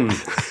again.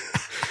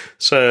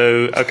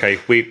 So, okay,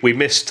 we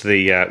missed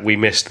the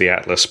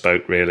Atlas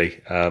boat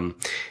really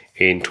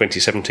in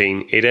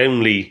 2017. It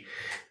only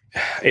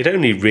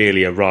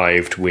really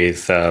arrived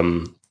with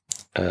HTTP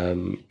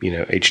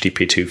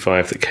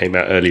 2.5 that came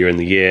out earlier in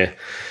the year.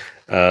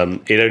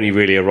 It only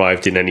really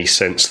arrived in any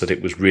sense that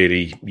it was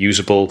really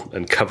usable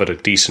and covered a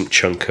decent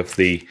chunk of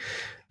the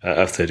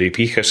Hadoop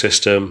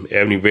ecosystem. It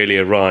only really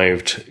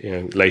arrived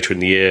later in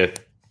the year,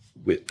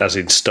 as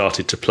in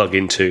started to plug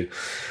into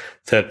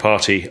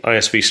third-party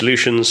ISV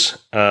solutions.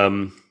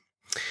 And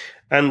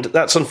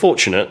that's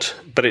unfortunate,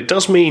 but it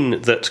does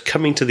mean that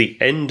coming to the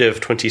end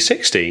of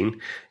 2016,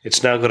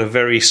 it's now got a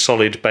very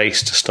solid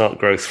base to start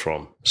growth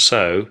from.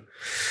 So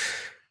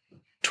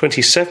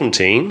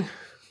 2017,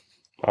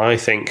 I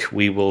think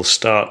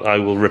I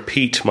will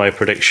repeat my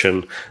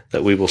prediction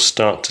that we will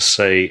start to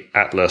say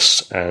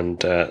Atlas and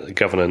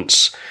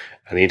governance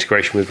and the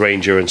integration with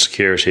Ranger and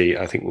security.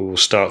 I think we will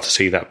start to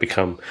see that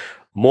become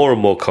more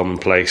and more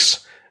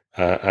commonplace,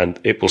 and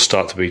it will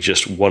start to be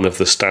just one of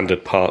the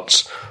standard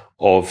parts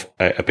of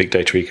a big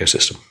data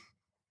ecosystem.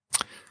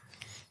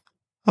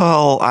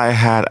 Well, I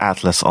had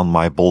Atlas on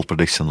my bold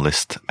prediction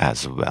list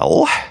as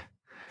well,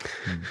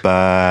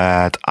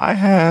 but I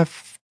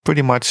have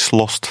pretty much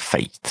lost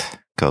faith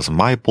because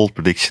my bold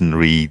prediction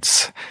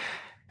reads,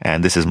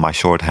 and this is my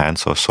shorthand,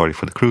 so sorry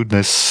for the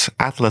crudeness,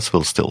 Atlas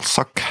will still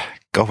suck.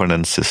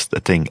 Governance is the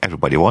thing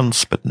everybody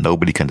wants, but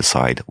nobody can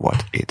decide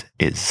what it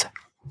is.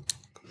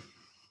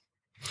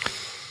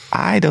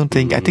 I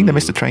think they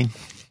missed the train.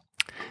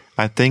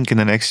 I think in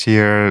the next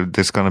year,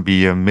 there's going to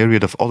be a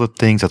myriad of other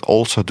things that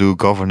also do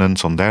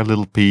governance on their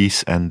little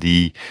piece, and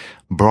the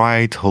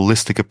bright,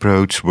 holistic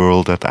approach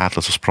world that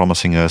Atlas was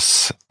promising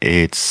us,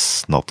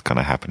 it's not going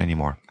to happen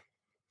anymore.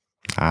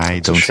 I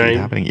don't see it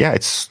happening. Yeah,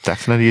 it's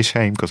definitely a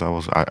shame because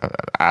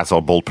as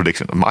my bold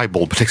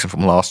prediction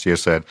from last year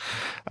said,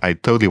 I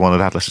totally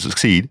wanted Atlas to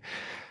succeed.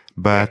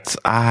 But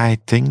I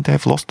think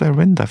they've lost their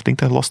wind. I think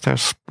they've lost their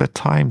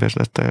time.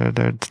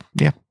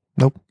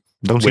 Nope.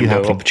 Don't see it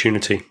happening.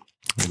 Opportunity.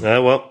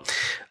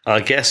 I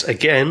guess,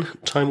 again,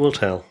 time will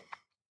tell.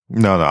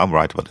 No, I'm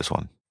right about this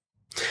one.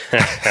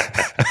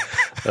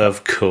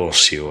 Of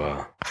course you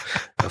are.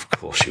 Of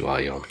course you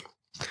are, Jon.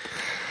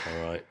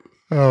 All right.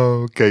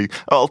 Okay.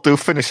 Well, to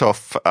finish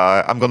off,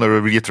 I'm going to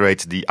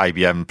reiterate the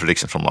IBM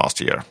prediction from last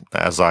year.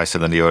 As I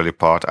said in the earlier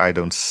part,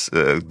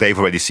 Dave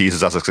already sees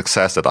it as a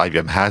success that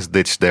IBM has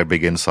ditched their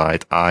big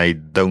insight. I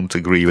don't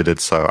agree with it,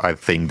 so I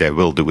think they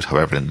will do it,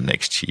 however, in the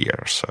next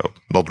year. So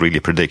not really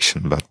a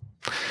prediction, but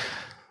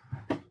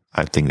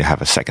I think they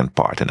have a second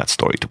part in that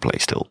story to play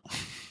still.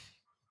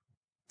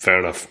 Fair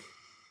enough.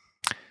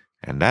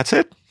 And that's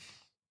it.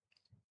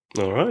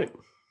 All right.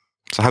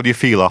 So how do you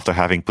feel after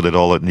having put it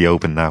all in the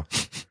open now?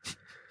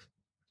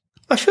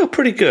 I feel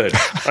pretty good.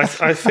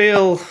 I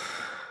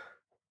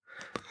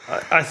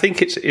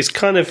think it's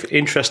kind of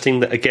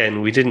interesting that,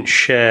 again, we didn't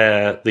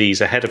share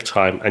these ahead of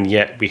time, and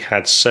yet we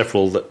had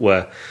several that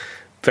were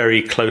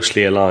very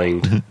closely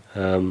aligned,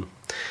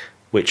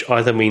 which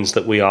either means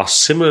that we are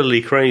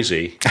similarly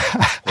crazy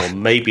or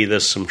maybe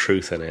there's some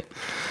truth in it.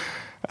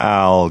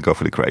 I'll go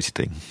for the crazy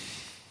thing.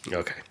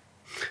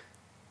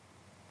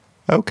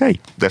 Okay,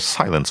 there's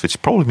silence, which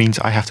probably means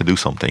I have to do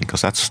something,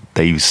 because that's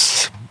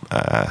Dave's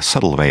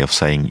subtle way of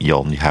saying,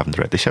 Jon, you haven't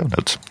read the show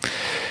notes.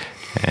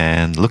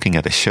 And looking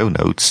at the show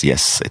notes,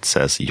 yes, it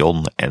says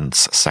Jon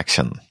ends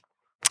section.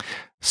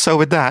 So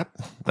with that,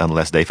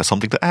 unless Dave has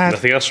something to add,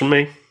 nothing else from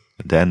me.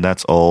 Then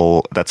that's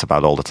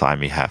about all the time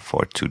we have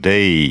for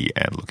today.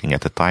 And looking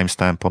at the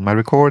timestamp on my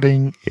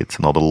recording, it's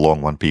another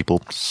long one,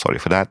 people. Sorry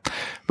for that.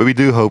 But we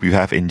do hope you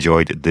have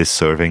enjoyed this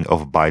serving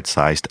of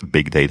bite-sized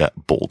big data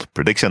bold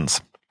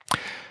predictions.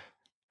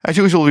 As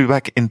usual, we'll be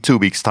back in 2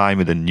 weeks' time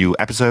with a new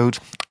episode.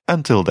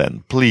 Until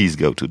then, please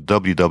go to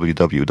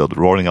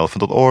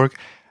www.roaringelephant.org,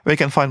 where you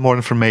can find more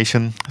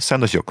information,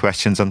 send us your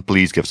questions, and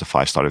please give us a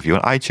 5-star review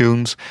on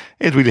iTunes.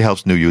 It really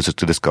helps new users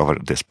to discover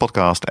this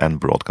podcast and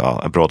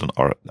broaden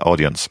our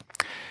audience.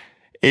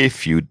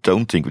 If you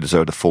don't think we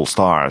deserve the full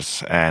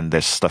stars and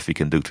there's stuff we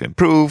can do to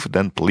improve,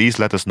 then please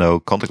let us know.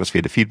 Contact us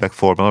via the feedback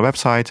form on our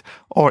website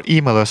or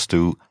email us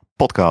to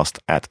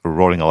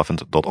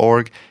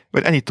podcast@roaringelephant.org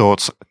with any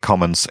thoughts,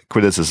 comments,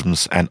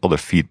 criticisms, and other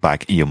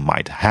feedback you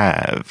might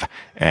have.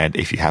 And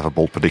if you have a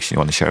bold prediction you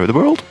want to share with the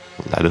world,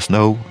 let us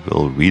know.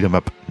 We'll read them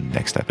up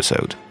next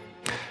episode.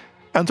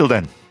 Until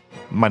then,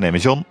 my name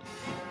is Jon.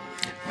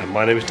 And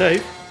my name is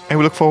Dave. And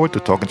we look forward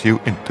to talking to you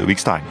in 2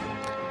 weeks' time.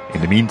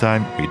 In the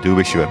meantime, we do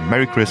wish you a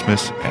Merry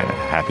Christmas and a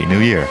Happy New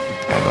Year.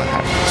 And we'll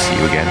have to see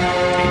you again in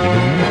the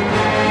new year.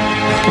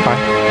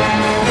 Goodbye.